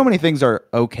so many things are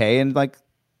okay and like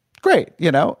great,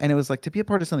 and it was like to be a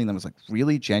part of something that was like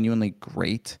really genuinely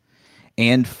great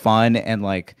and fun, and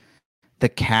like the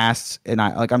cast, and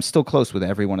I'm still close with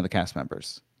every one of the cast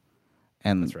members.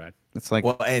 And that's right. It's like,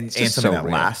 well, and something so that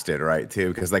rare. lasted, right?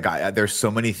 Too, because like there's so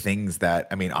many things that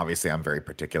I mean, obviously, I'm very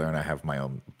particular, and I have my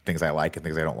own things I like and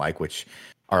things I don't like, which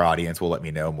our audience will let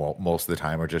me know most of the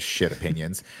time are just shit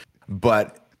opinions.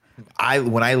 But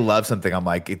when I love something, I'm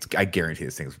like, I guarantee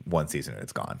this thing's one season and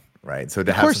it's gone, right? So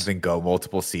to have something go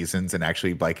multiple seasons and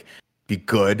actually like be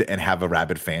good and have a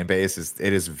rabid fan base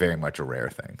is very much a rare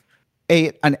thing.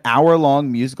 An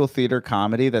hour-long musical theater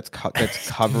comedy that's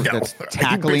covered that's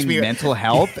tackling mental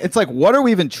health. It's like, what are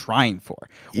we even trying for?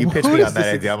 You pitched me on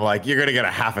that idea. I'm like, you're gonna get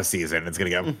a half a season. It's gonna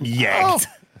get yanked.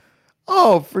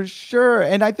 Oh, for sure.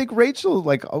 And I think Rachel,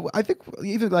 like, I think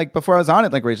even like before I was on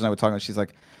it, like Rachel and I were talking, she's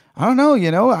like, I don't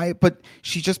know, but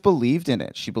she just believed in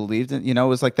it. She believed in, it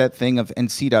was like that thing of, and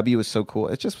CW was so cool.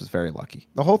 It just was very lucky.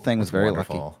 The whole thing was very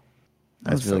lucky.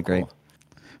 That was really great.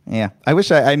 Yeah, I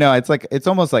wish I know. It's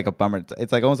almost like a bummer.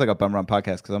 It's like almost like a bummer on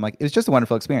podcast because I'm like, it was just a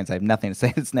wonderful experience. I have nothing to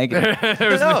say that's negative.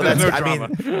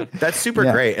 That's super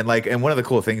great. And like, and one of the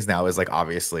cool things now is like,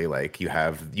 obviously, like you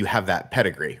have that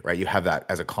pedigree, right? You have that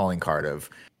as a calling card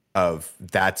of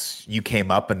that's you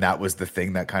came up and that was the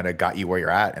thing that kind of got you where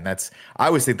you're at. And I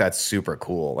always think that's super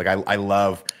cool. Like I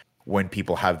love when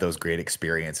people have those great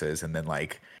experiences and then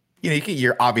like.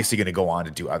 You're obviously going to go on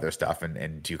to do other stuff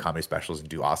and do comedy specials and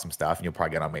do awesome stuff. And you'll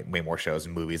probably get on way more shows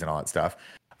and movies and all that stuff.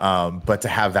 But to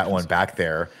have that one back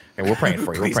there, and we're praying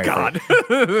for you. We're praying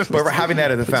for you. But having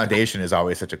that as a foundation is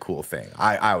always such a cool thing.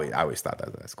 I always thought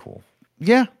that's cool.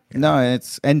 Yeah. No,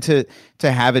 and to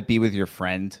have it be with your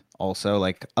friend also,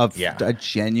 like a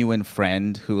genuine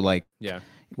friend who like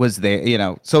was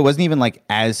there, so it wasn't even like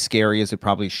as scary as it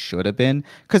probably should have been.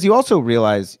 Because you also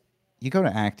realize you go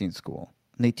to acting school.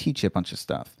 And they teach you a bunch of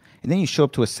stuff. And then you show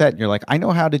up to a set and you're like, I know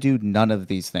how to do none of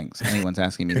these things anyone's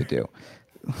asking me to do.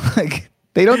 Like,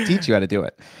 they don't teach you how to do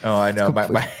it. Oh, I know.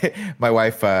 My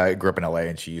wife grew up in LA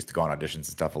and she used to go on auditions and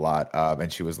stuff a lot.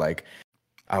 And she was like,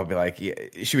 I would be like,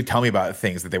 she would tell me about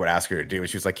things that they would ask her to do. And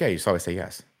she was like, yeah, you just always say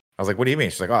yes. I was like, what do you mean?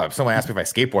 She's like, oh, if someone asked me if I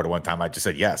skateboarded one time, I just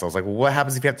said yes. I was like, well, what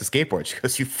happens if you have to skateboard? She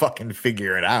goes, you fucking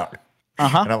figure it out.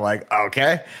 Uh-huh. And I'm like,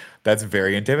 okay, that's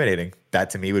very intimidating.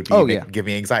 That to me would be give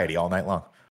me anxiety all night long.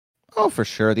 Oh, for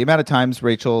sure. The amount of times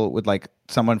Rachel would like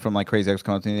someone from like Crazy Ex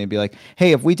come up to me and they'd be like,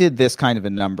 hey, if we did this kind of a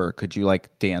number, could you like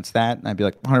dance that? And I'd be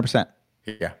like, 100%.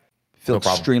 Yeah. Feel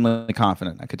extremely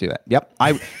confident I could do that. Yep.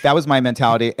 That was my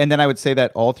mentality. And then I would say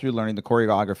that all through learning the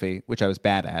choreography, which I was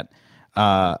bad at,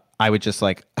 I would just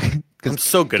like I'm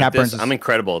so good at this. I'm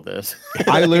incredible at this.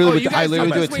 I literally do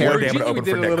a terrible. We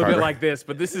did a little bit like this,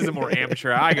 but this is a more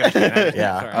amateur. I got you.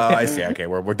 Yeah. Oh, I see. Okay,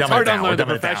 we're done. It's hard to learn the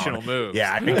professional moves.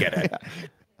 Yeah, I can get it.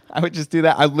 I would just do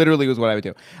that. I literally was what I would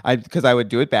do. Because I would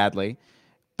do it badly,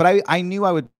 but I knew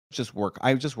I would just work.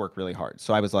 I would just work really hard.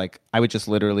 So I was like, I would just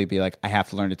literally be like, I have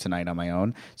to learn it tonight on my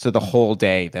own. So the whole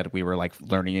day that we were like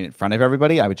learning it in front of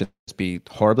everybody, I would just be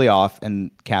horribly off.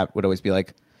 And Kat would always be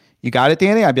like, "You got it,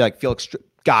 Danny?" I'd be like,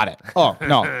 got it. Oh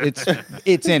no, it's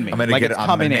in me. I'm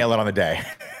gonna nail it on the day.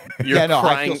 You're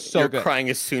crying. You're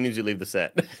crying as soon as you leave the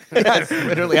set. Yes,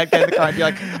 literally. I'd get in the car and be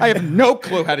like, I have no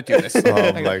clue how to do this.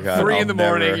 Oh my god! 3 in the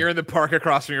morning, you're in the park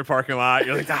across from your parking lot.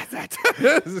 You're like,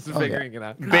 this is figuring it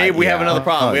out. Babe, we have another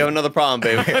problem. We have another problem,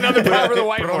 babe. Another problem for the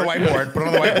whiteboard. Put it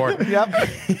on the whiteboard.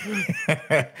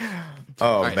 Yep.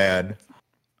 Oh man.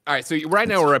 All right, so right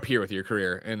now we're up here with your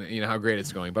career and how great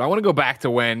it's going. But I want to go back to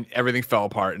when everything fell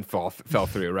apart and fell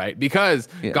through, right? Because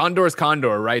Gondor's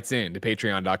Condor writes in to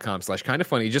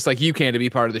patreon.com/kindafunny, just like you can, to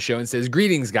be part of the show and says,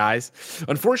 greetings, guys.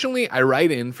 Unfortunately, I write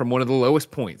in from one of the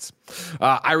lowest points.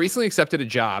 I recently accepted a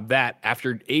job that,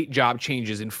 after 8 job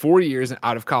changes in 4 years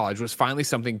out of college, was finally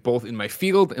something both in my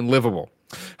field and livable.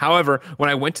 However, when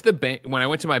I went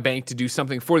to my bank to do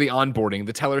something for the onboarding,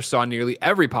 the teller saw nearly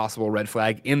every possible red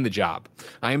flag in the job.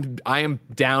 I am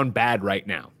down bad right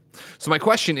now. So my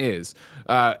question is,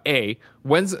 A,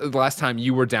 when's the last time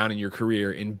you were down in your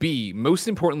career? And B, most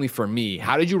importantly for me,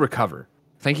 how did you recover?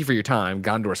 Thank you for your time,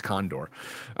 Gondor's Condor.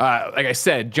 Like I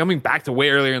said, jumping back to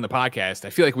way earlier in the podcast, I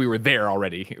feel like we were there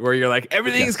already, where you're like,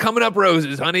 everything's coming up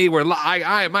roses, honey.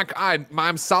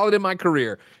 I'm solid in my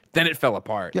career. Then it fell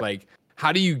apart. Yep. Like,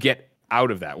 how do you get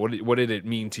out of that? What did it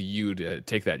mean to you to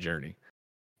take that journey?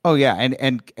 Oh yeah,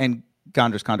 and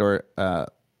Gondor's Condor. I'm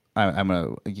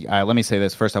gonna let me say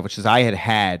this first off, which is I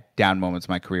had down moments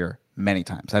in my career many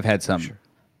times. I've had some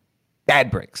bad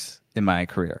breaks in my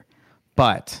career,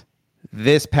 but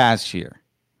this past year,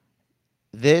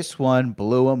 this one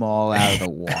blew them all out of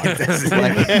the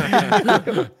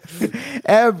water.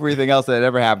 Everything else that had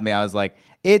ever happened to me, I was like,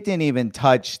 it didn't even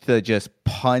touch the just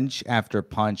punch after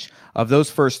punch of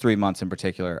those first 3 months in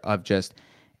particular of just,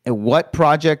 what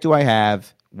project do I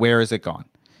have? Where is it gone?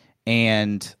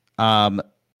 And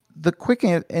the quick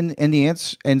and the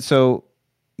answer, and so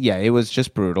yeah, it was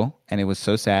just brutal and it was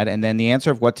so sad. And then the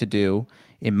answer of what to do,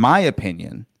 in my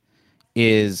opinion,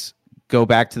 is go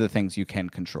back to the things you can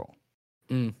control.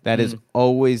 That is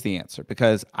always the answer,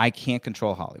 because I can't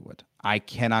control Hollywood. I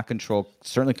cannot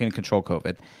certainly can't control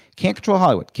COVID. Can't control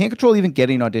Hollywood. Can't control even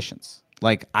getting auditions.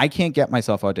 Like, I can't get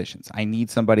myself auditions. I need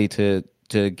somebody to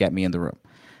get me in the room.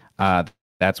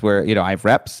 That's where, I have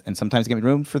reps, and sometimes get me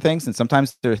room for things, and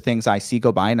sometimes there are things I see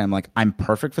go by and I'm like, I'm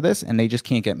perfect for this, and they just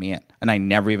can't get me in, and I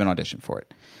never even audition for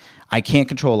it. I can't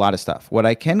control a lot of stuff. What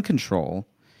I can control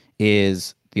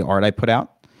is the art I put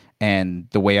out and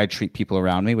the way I treat people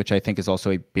around me, which I think is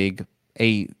also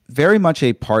very much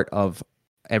a part of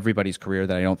everybody's career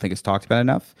that I don't think is talked about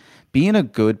enough. Being a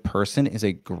good person is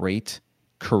a great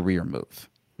career move.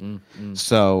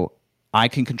 So I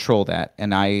can control that,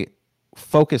 and I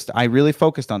really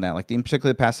focused on that, like in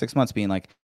particular the past 6 months, being like,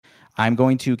 I'm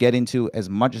going to get into as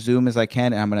much Zoom as I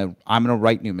can, and I'm gonna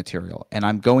write new material, and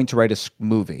I'm going to write a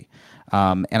movie,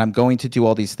 and I'm going to do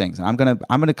all these things, and I'm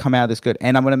gonna come out of this good,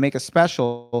 and I'm gonna make a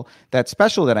special. That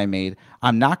special that I made,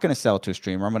 I'm not gonna sell it to a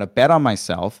streamer. I'm gonna bet on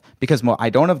myself, because I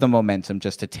don't have the momentum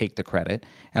just to take the credit,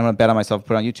 and I'm gonna bet on myself,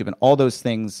 put it on YouTube, and all those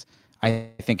things I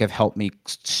think have helped me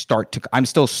I'm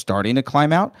still starting to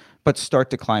climb out, but start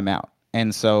to climb out.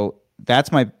 And so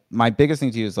that's my biggest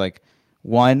thing to you is like,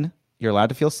 one, you're allowed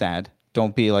to feel sad.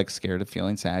 Don't be like scared of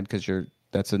feeling sad, because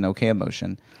that's an okay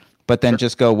emotion. But then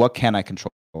just go, what can I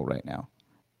control right now?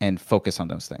 And focus on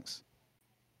those things.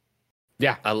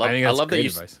 Yeah. I love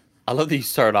that you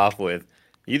start off with,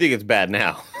 you think it's bad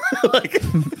now. Like,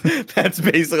 that's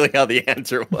basically how the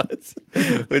answer was.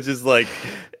 Which is like,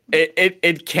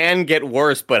 it can get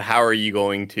worse, but how are you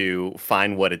going to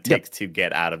find what it takes to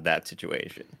get out of that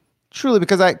situation? Truly,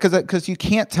 because you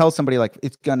can't tell somebody like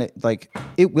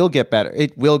it will get better.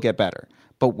 It will get better,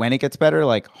 but when it gets better,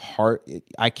 like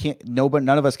I can't. None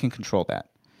of us can control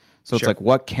that. So it's like,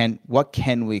 what can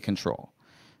we control?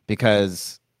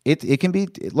 Because it can be.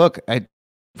 Look,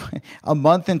 a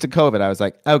month into COVID, I was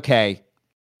like, okay,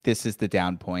 this is the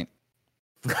down point.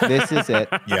 This is it.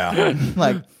 Yeah.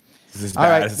 Like, this is all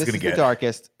bad. right, this is the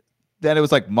darkest. Then it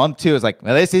was like month 2. It was like,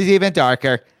 well, this is even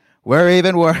darker. We're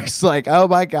even worse. Like, oh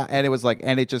my God. And it was like,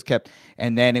 and it just kept,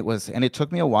 and it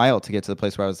took me a while to get to the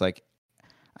place where I was like,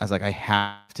 I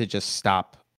have to just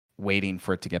stop waiting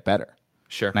for it to get better.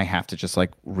 Sure. And I have to just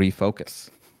like refocus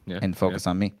and focus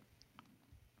on me.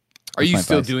 Are you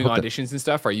still doing auditions and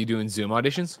stuff? Are you doing Zoom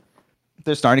auditions?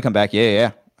 They're starting to come back.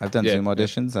 Yeah. I've done Zoom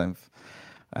auditions.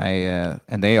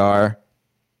 And they are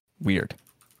weird.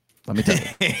 Let me tell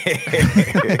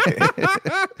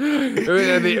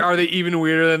you. Are they even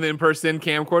weirder than the in-person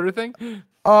camcorder thing?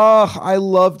 Oh, I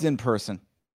loved in person.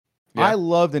 Yeah. I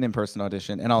loved an in-person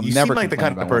audition, and you never seem like the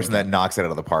kind of person that knocks it out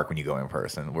of the park when you go in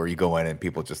person, where you go in and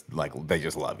people just they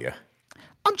just love you.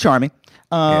 I'm charming.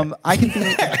 I can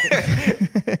be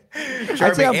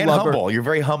charming and humble. You're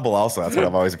very humble also. That's what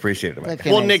I've always appreciated about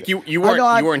you. Well, Nick, you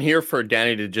weren't here for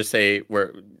Danny to just say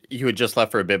where you had just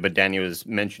left for a bit, but Danny was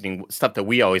mentioning stuff that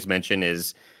we always mention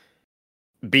is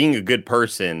being a good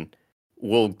person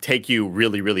will take you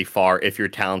really, really far if you're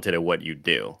talented at what you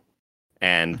do.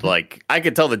 And like, I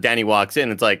could tell that Danny walks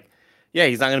in, it's like, yeah,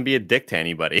 he's not going to be a dick to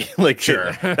anybody. Like,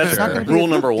 sure. That's rule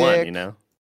number one, you know?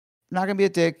 Not going to be a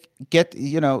dick.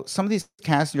 Some of these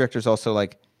casting directors also,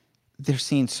 like, they're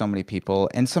seeing so many people.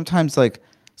 And sometimes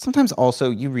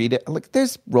also you read it. Like,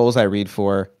 there's roles I read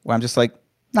for where I'm just like,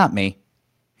 not me.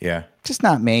 Yeah. Just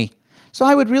not me. So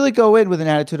I would really go in with an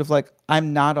attitude of like,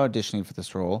 I'm not auditioning for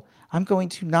this role. I'm just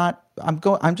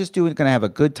going to have a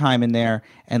good time in there,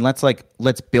 and let's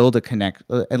build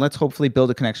and let's hopefully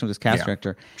build a connection with this cast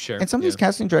director. Sure. And some of these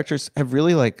casting directors have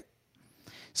really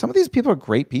some of these people are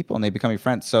great people and they become your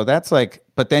friends. So that's like,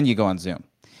 but then you go on Zoom,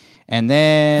 and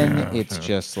then it's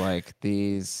just like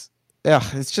it's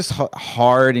just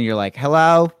hard, and you're like,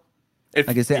 hello.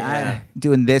 I'm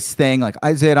doing this thing, like,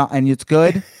 is it on, and it's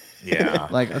good. Yeah.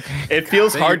 Like, okay. It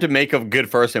feels hard to make a good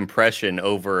first impression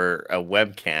over a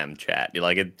webcam chat.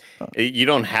 You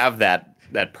don't have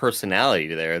that personality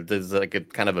there. There's like a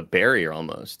kind of a barrier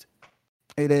almost.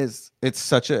 It is. It's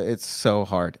so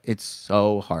hard. It's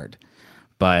so hard.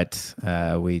 But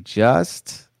we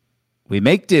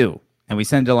make do, and we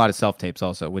send a lot of self-tapes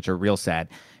also, which are real sad.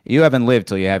 You haven't lived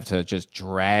till you have to just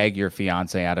drag your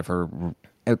fiance out of her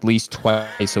at least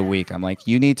twice a week. I'm like,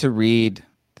 you need to read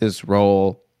this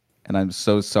role, and I'm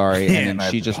so sorry. And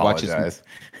then she just watches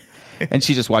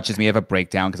me have a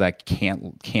breakdown because I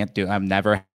can't do. I'm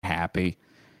never happy.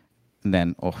 And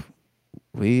then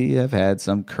we have had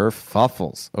some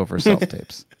kerfuffles over self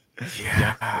tapes.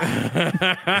 Yeah.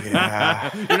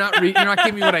 You're not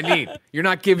giving me what I need. You're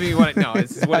not giving me what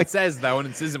this is what it says though, and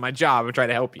this isn't my job. I'm trying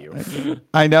to help you.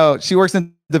 I know. She works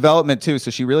in development too,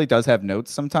 so she really does have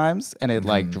notes sometimes, and it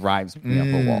like drives me up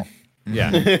a wall.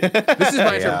 Yeah. This is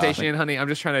my interpretation, honey. I'm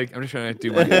just trying to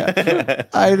do my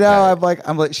I know.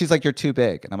 I'm like, she's like, you're too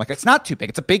big, and I'm like, it's not too big.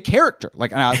 It's a big character.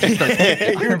 Like, and I just start,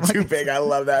 You're too big. I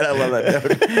love that. I love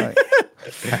that.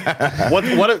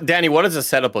 What Danny? What does the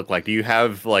setup look like? Do you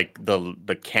have like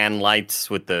the can lights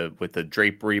with the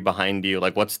drapery behind you?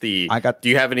 Like, what's the? Do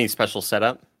you have any special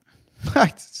setup?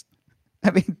 I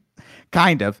mean,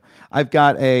 kind of. I've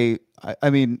got we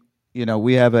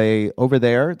have over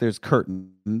there. There's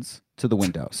curtains to the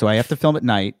window, so I have to film at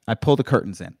night. I pull the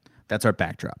curtains in. That's our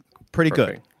backdrop. Pretty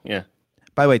Perfect. good. Yeah.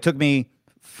 By the way, it took me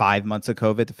 5 months of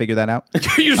COVID to figure that out.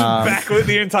 You're just backlit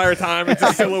the entire time. It's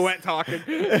a silhouette talking.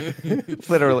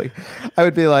 Literally.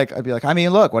 I'd be like, I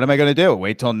mean, look, what am I going to do?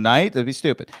 Wait till night? That'd be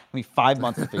stupid. I mean, 5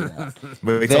 months to figure that out.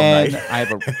 Wait till night. I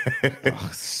have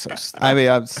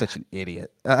I'm such an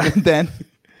idiot. Then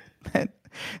I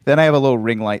have a little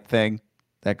ring light thing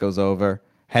that goes over.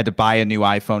 Had to buy a new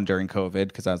iPhone during COVID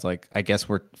because I was like, I guess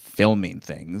we're filming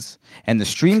things. And the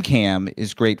stream cam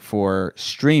is great for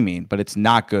streaming, but it's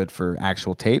not good for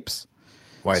actual tapes.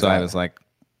 Why is so that? I was like,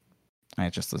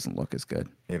 it just doesn't look as good.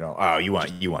 You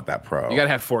want that pro. You gotta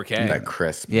have 4K. That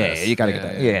crisp. Yeah, you gotta get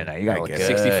that. Yeah, you gotta look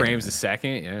 60 frames a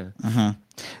second. Yeah.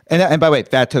 And by the way,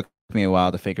 that took me a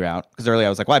while to figure out because earlier I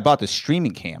was like, well, I bought this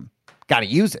streaming cam, got to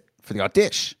use it for the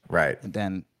audition. Right. And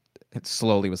then it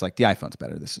slowly was like, the iPhone's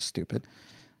better. This is stupid.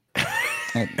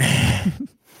 But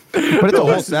it's a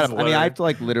whole setup. I mean, I have to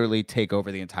like literally take over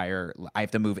the entire. I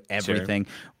have to move everything.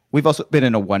 Sure. We've also been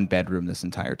in a 1-bedroom this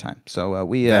entire time. So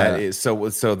that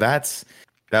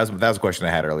was a question I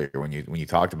had earlier when you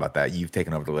talked about that. You've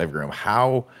taken over the living room.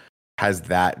 How has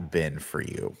that been for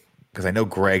you? Because I know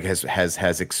Greg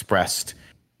has expressed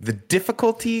the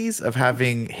difficulties of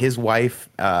having his wife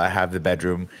have the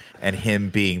bedroom and him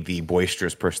being the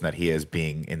boisterous person that he is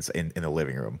being in the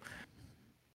living room.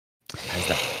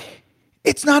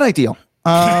 It's not ideal.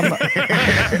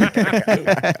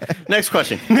 Next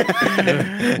question.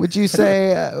 Would you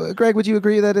say, Greg, would you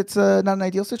agree that it's not an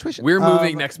ideal situation? We're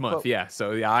moving next month.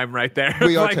 So I'm right there.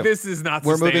 We are too. This is not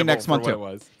We're moving next month too. It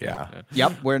was. Yeah.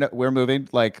 Yep. We're moving.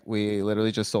 Like we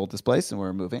literally just sold this place and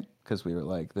we're moving because we were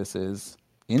like, this is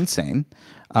insane.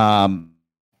 I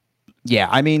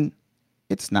mean,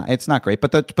 it's not great,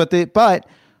 but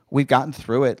we've gotten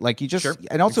through it. Like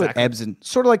and also it ebbs and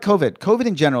sort of like COVID. COVID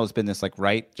in general has been this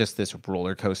just this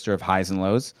roller coaster of highs and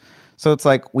lows. So it's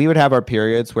like we would have our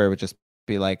periods where it would just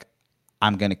be like,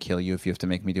 I'm going to kill you if you have to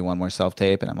make me do one more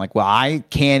self-tape. And I'm like, well, I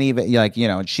can't even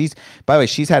and she's, by the way,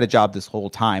 she's had a job this whole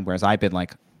time. Whereas I've been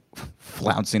like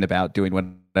flouncing about doing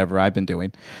whatever I've been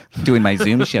doing my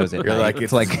Zoom shows. You're like,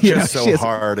 it's like just so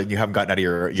hard, and you haven't gotten out of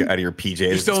your PJs.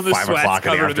 You're still in the sweats,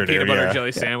 covered in the peanut butter and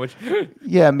jelly sandwich.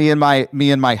 Yeah, me and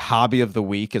my hobby of the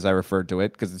week, as I referred to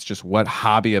it, because it's just what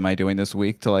hobby am I doing this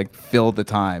week to like fill the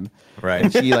time. Right.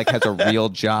 And she like has a real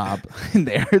job in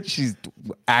there. She's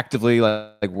actively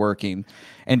like working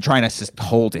and trying to just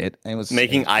hold it. And it was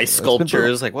making ice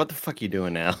sculptures. Like, what the fuck are you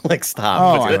doing now? Like, stop.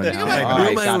 Oh, I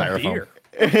know.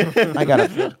 I got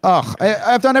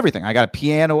I've done everything. I got a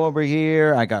piano over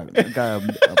here. I got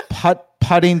a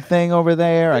putting thing over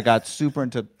there. I got super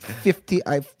into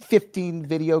 15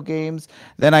 video games.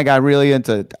 Then I got really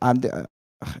into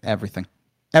everything.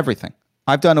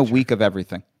 I've done a week of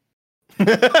everything.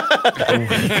 That's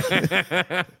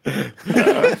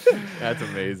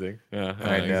amazing.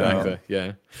 Yeah, exactly.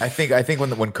 Yeah. I think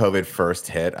when COVID first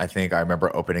hit, I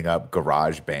remember opening up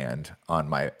GarageBand on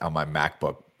my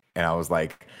MacBook. And I was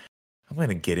like, I'm going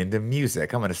to get into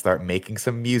music. I'm going to start making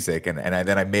some music. And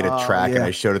then I made a track and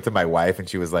I showed it to my wife and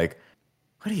she was like,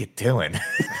 what are you doing?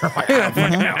 I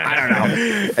don't know.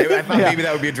 I thought maybe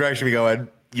that would be a direction we go in.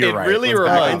 You're right. It really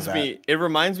reminds me. It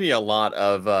reminds me a lot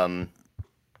of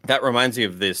that reminds me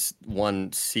of this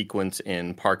one sequence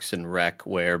in Parks and Rec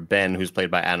where Ben, who's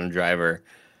played by Adam Driver,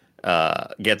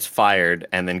 gets fired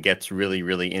and then gets really,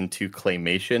 really into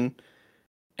claymation.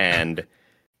 And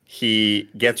he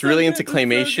gets really into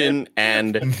claymation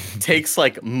and takes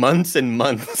like months and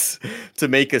months to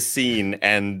make a scene.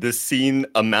 And this scene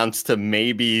amounts to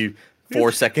maybe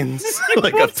 4 seconds,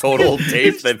 like a total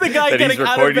tape that the guy that getting he's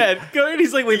out of bed.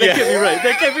 He's like, wait, that can't be right.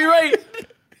 That can't be right.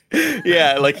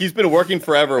 Yeah, like he's been working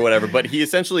forever or whatever. But he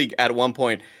essentially at one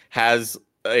point has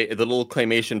the little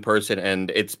claymation person, and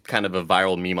it's kind of a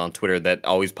viral meme on Twitter that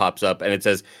always pops up. And it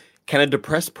says, can a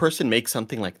depressed person make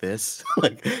something like this?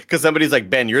 Like, because somebody's like,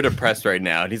 Ben, you're depressed right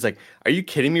now, and he's like, are you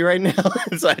kidding me right now?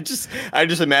 So I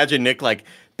just imagine Nick like,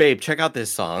 babe, check out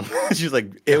this song. She's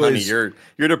like, honey, you're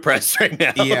depressed right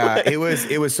now. Yeah, it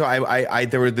was. So I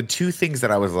there were the two things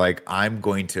that I was like, I'm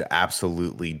going to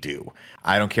absolutely do.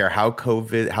 I don't care how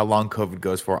long COVID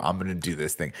goes for. I'm going to do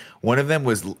this thing. One of them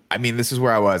was, I mean, this is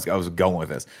where I was going with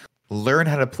this. Learn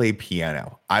how to play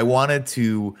piano. I wanted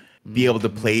to be able to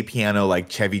play piano like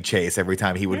Chevy Chase every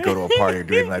time he would go to a party or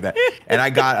do anything like that. And I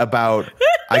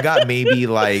got maybe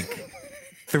like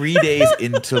 3 days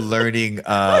into learning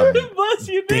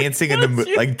dancing in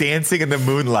the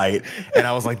moonlight, and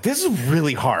I was like, this is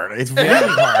really hard. It's really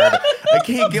hard. I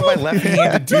can't get my left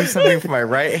hand to do something for my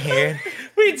right hand.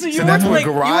 Wait, so that's when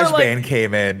GarageBand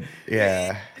came in.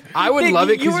 Yeah. I would love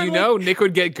it because Nick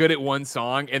would get good at one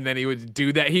song and then he would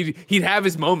do that. He'd have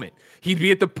his moment. He'd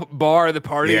be at the bar or the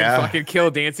party and fucking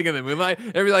kill Dancing in the Moonlight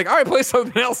and be like, all right, play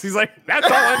something else. He's like, that's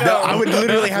all I know. No, I would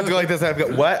literally have to go like this. I'd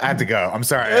go, what? I have to go. I'm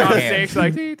sorry. I can't. It's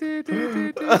like,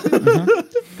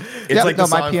 It's like the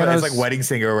song, it's like Wedding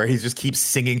Singer where he just keeps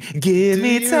singing, give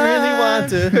me time. Really want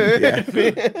to hurt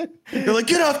me? They're like,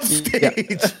 get off the stage.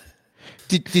 Yeah.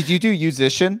 Did you do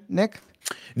musician, Nick?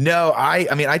 No,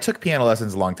 I mean I took piano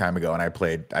lessons a long time ago, and I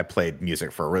played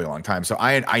music for a really long time, so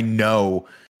I know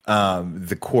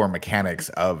the core mechanics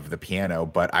of the piano,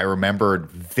 but I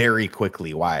remembered very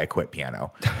quickly why I quit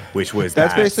piano, which was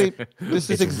this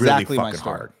is exactly really my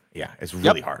story. hard. Yeah, it's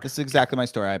really hard. This is exactly my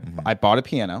story. I bought a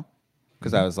piano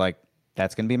because I was like,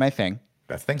 that's gonna be my thing.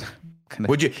 That's the thing.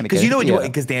 Would you? Because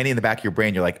because Danny, in the back of your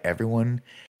brain, you're like,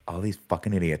 all these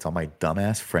fucking idiots, all my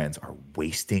dumbass friends are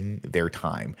wasting their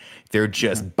time. They're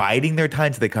just biding their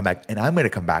time till they come back, and I'm going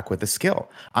to come back with a skill.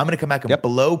 I'm going to come back and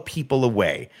blow people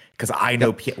away because I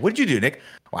know piano. What did you do, Nick?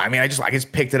 Well, I mean, I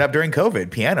just picked it up during COVID.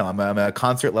 Piano. I'm a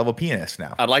concert level pianist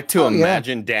now. I'd like to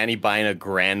imagine Danny buying a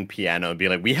grand piano and be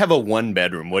like, "We have a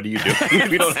 1-bedroom. What are you doing?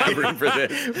 We don't have room for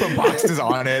this." Put boxes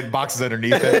on it, boxes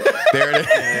underneath it. There it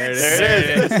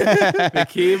is. The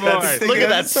keyboard. Look at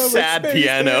that sad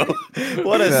piano.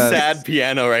 What a sad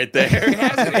piano right there.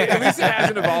 At least it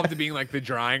hasn't evolved to being like the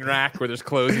drying rack where there's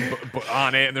clothes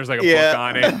on it and there's like a book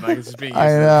on it and like it's just being used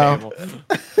as a table.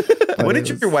 What did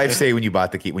your wife say when you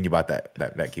bought that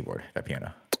keyboard, that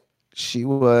piano? She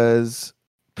was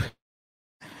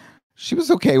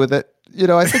okay with it.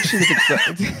 I think she was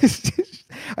excited.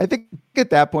 I think at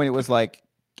that point it was like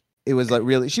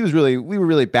really, we were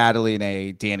really battling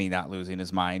a Danny not losing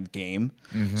his mind game.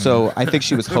 Mm-hmm. So I think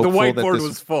she was hopeful. The whiteboard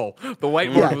was full. The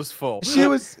whiteboard was full. She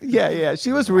was,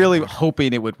 she was really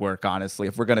hoping it would work, honestly.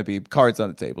 If we're going to be cards on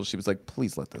the table, she was like,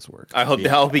 please let this work. I hope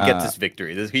he gets this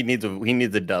victory. He needs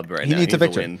a dub right now. He needs a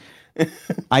victory.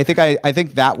 I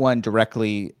think that one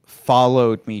directly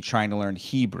followed me trying to learn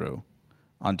Hebrew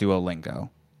on Duolingo.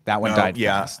 That one died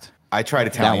fast. I tried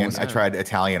Italian. I tried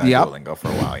Italian on Duolingo for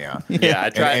a while. Yeah, I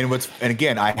tried. And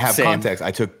again, I have context.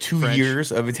 I took 2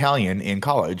 years of Italian in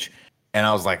college, and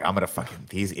I was like, I'm gonna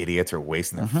these idiots are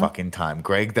wasting their fucking time.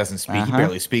 Greg doesn't speak. He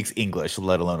barely speaks English,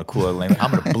 let alone a cool language.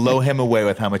 I'm gonna blow him away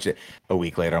with how much. A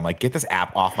week later, I'm like, get this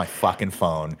app off my fucking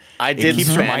phone. It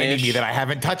keeps reminding me that I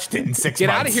haven't touched it in 6 months. Get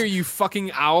out of here, you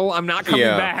fucking owl! I'm not coming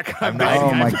back. I'm not.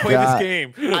 I have to play this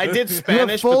game. I did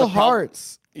Spanish. Full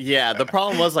hearts. Yeah, the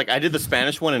problem was I did the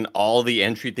Spanish one and all the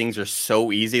entry things are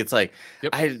so easy. It's like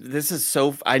I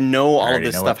know all of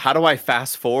this stuff. How do I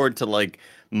fast forward to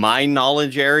my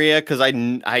knowledge area? Because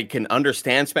I can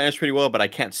understand Spanish pretty well, but I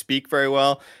can't speak very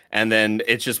well. And then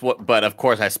it's just but of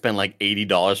course I spent like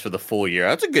 $80 for the full year.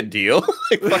 That's a good deal.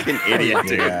 Fucking idiot,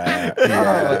 dude.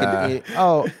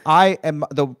 I am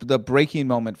the breaking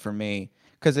moment for me.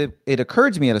 Because it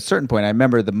occurred to me at a certain point. I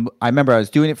remember I was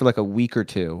doing it for like a week or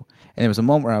two, and there was a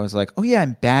moment where I was like, "Oh yeah,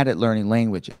 I'm bad at learning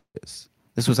languages.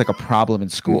 This was like a problem in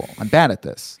school. I'm bad at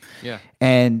this." Yeah.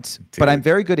 But I'm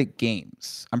very good at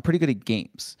games. I'm pretty good at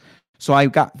games. So I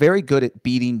got very good at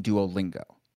beating Duolingo,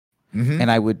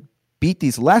 and I would beat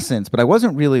these lessons, but I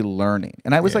wasn't really learning,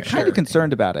 and I was kind of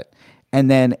concerned about it. And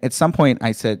then at some point,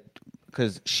 I said,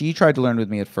 because she tried to learn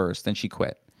with me at first, then she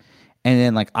quit, and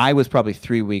then I was probably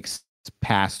 3 weeks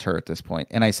past her at this point,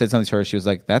 and I said something to her. She was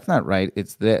like, "That's not right.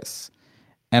 It's this."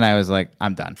 And I was like,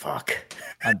 "I'm done. Fuck.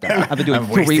 I'm done. I've been doing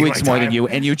 3 weeks more than you,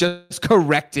 and you just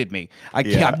corrected me. I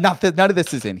can't. None of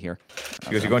this is in here."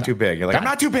 She goes, "You're going too big." You're like, "I'm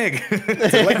not too big."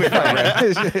 It's a language program.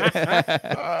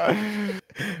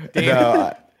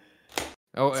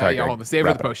 Sorry, hold on. Save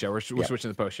it for the post show. We're switching to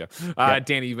the post show.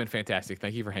 Danny, you've been fantastic.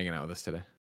 Thank you for hanging out with us today.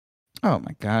 Oh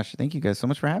my gosh! Thank you guys so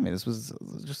much for having me. This was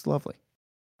just lovely.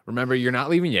 Remember, you're not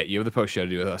leaving yet. You have the post show to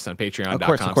do with us on patreon.com.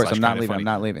 Of course. I'm not leaving. I'm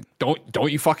not leaving.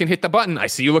 Don't you fucking hit the button. I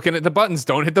see you looking at the buttons.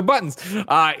 Don't hit the buttons.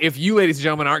 If you, ladies and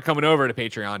gentlemen, aren't coming over to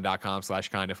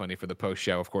patreon.com/kindafunny for the post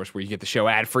show, of course, where you get the show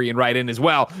ad free and right in as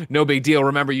well. No big deal.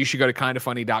 Remember, you should go to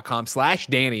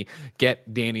kindafunny.com/Danny.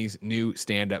 Get Danny's new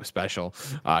stand-up special.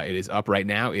 It is up right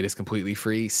now. It is completely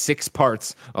free. 6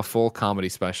 parts, a full comedy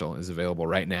special is available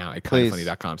right now at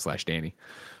kindafunny.com/Danny.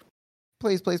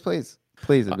 Please.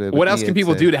 What else can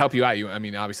people do to help you out? I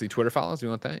mean, obviously, Twitter follows. Do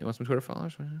you want that? You want some Twitter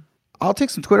followers? I'll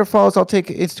take some Twitter follows. I'll take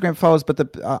Instagram follows. But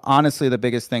honestly, the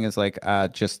biggest thing is like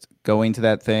just going to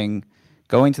that thing,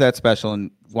 going to that special and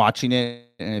watching it.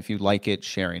 And if you like it,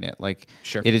 sharing it. Like,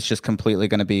 sure. It is just completely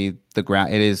going to be the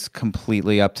ground. It is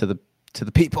completely up to the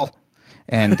people.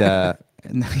 And,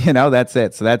 that's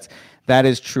it. So that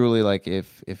is truly like,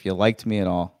 if you liked me at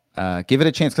all, give it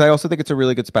a chance, because I also think it's a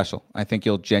really good special. I think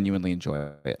you'll genuinely enjoy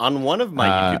it. On one of my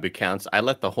YouTube accounts, I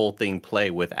let the whole thing play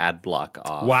with ad block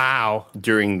off. Wow!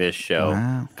 During this show,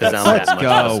 because I'm that much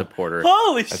of a supporter.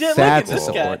 Holy shit! Look at this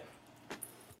guy.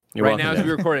 Right now, as we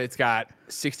record it, it's got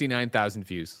 69,000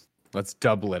 views. Let's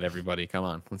double it, everybody. Come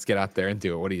on. Let's get out there and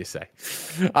do it. What do you say?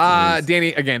 Danny,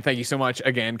 again, thank you so much.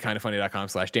 Again,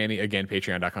 kindafunny.com/Danny. Again,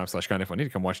 patreon.com/kindafunny to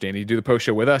come watch Danny do the post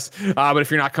show with us. But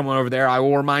if you're not coming over there, I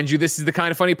will remind you, this is the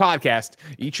Kinda Funny podcast.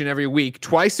 Each and every week,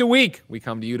 twice a week, we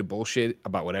come to you to bullshit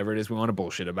about whatever it is we want to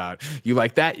bullshit about. You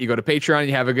like that? You go to Patreon,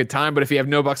 you have a good time. But if you have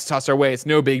no bucks to toss our way, it's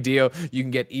no big deal. You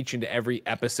can get each and every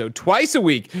episode twice a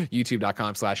week.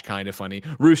 YouTube.com/kindafunny,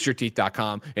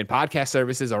 roosterteeth.com, and podcast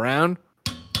services around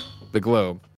the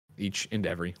globe each and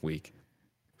every week.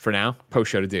 For now, post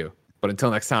show to do. But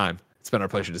until next time, it's been our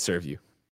pleasure to serve you.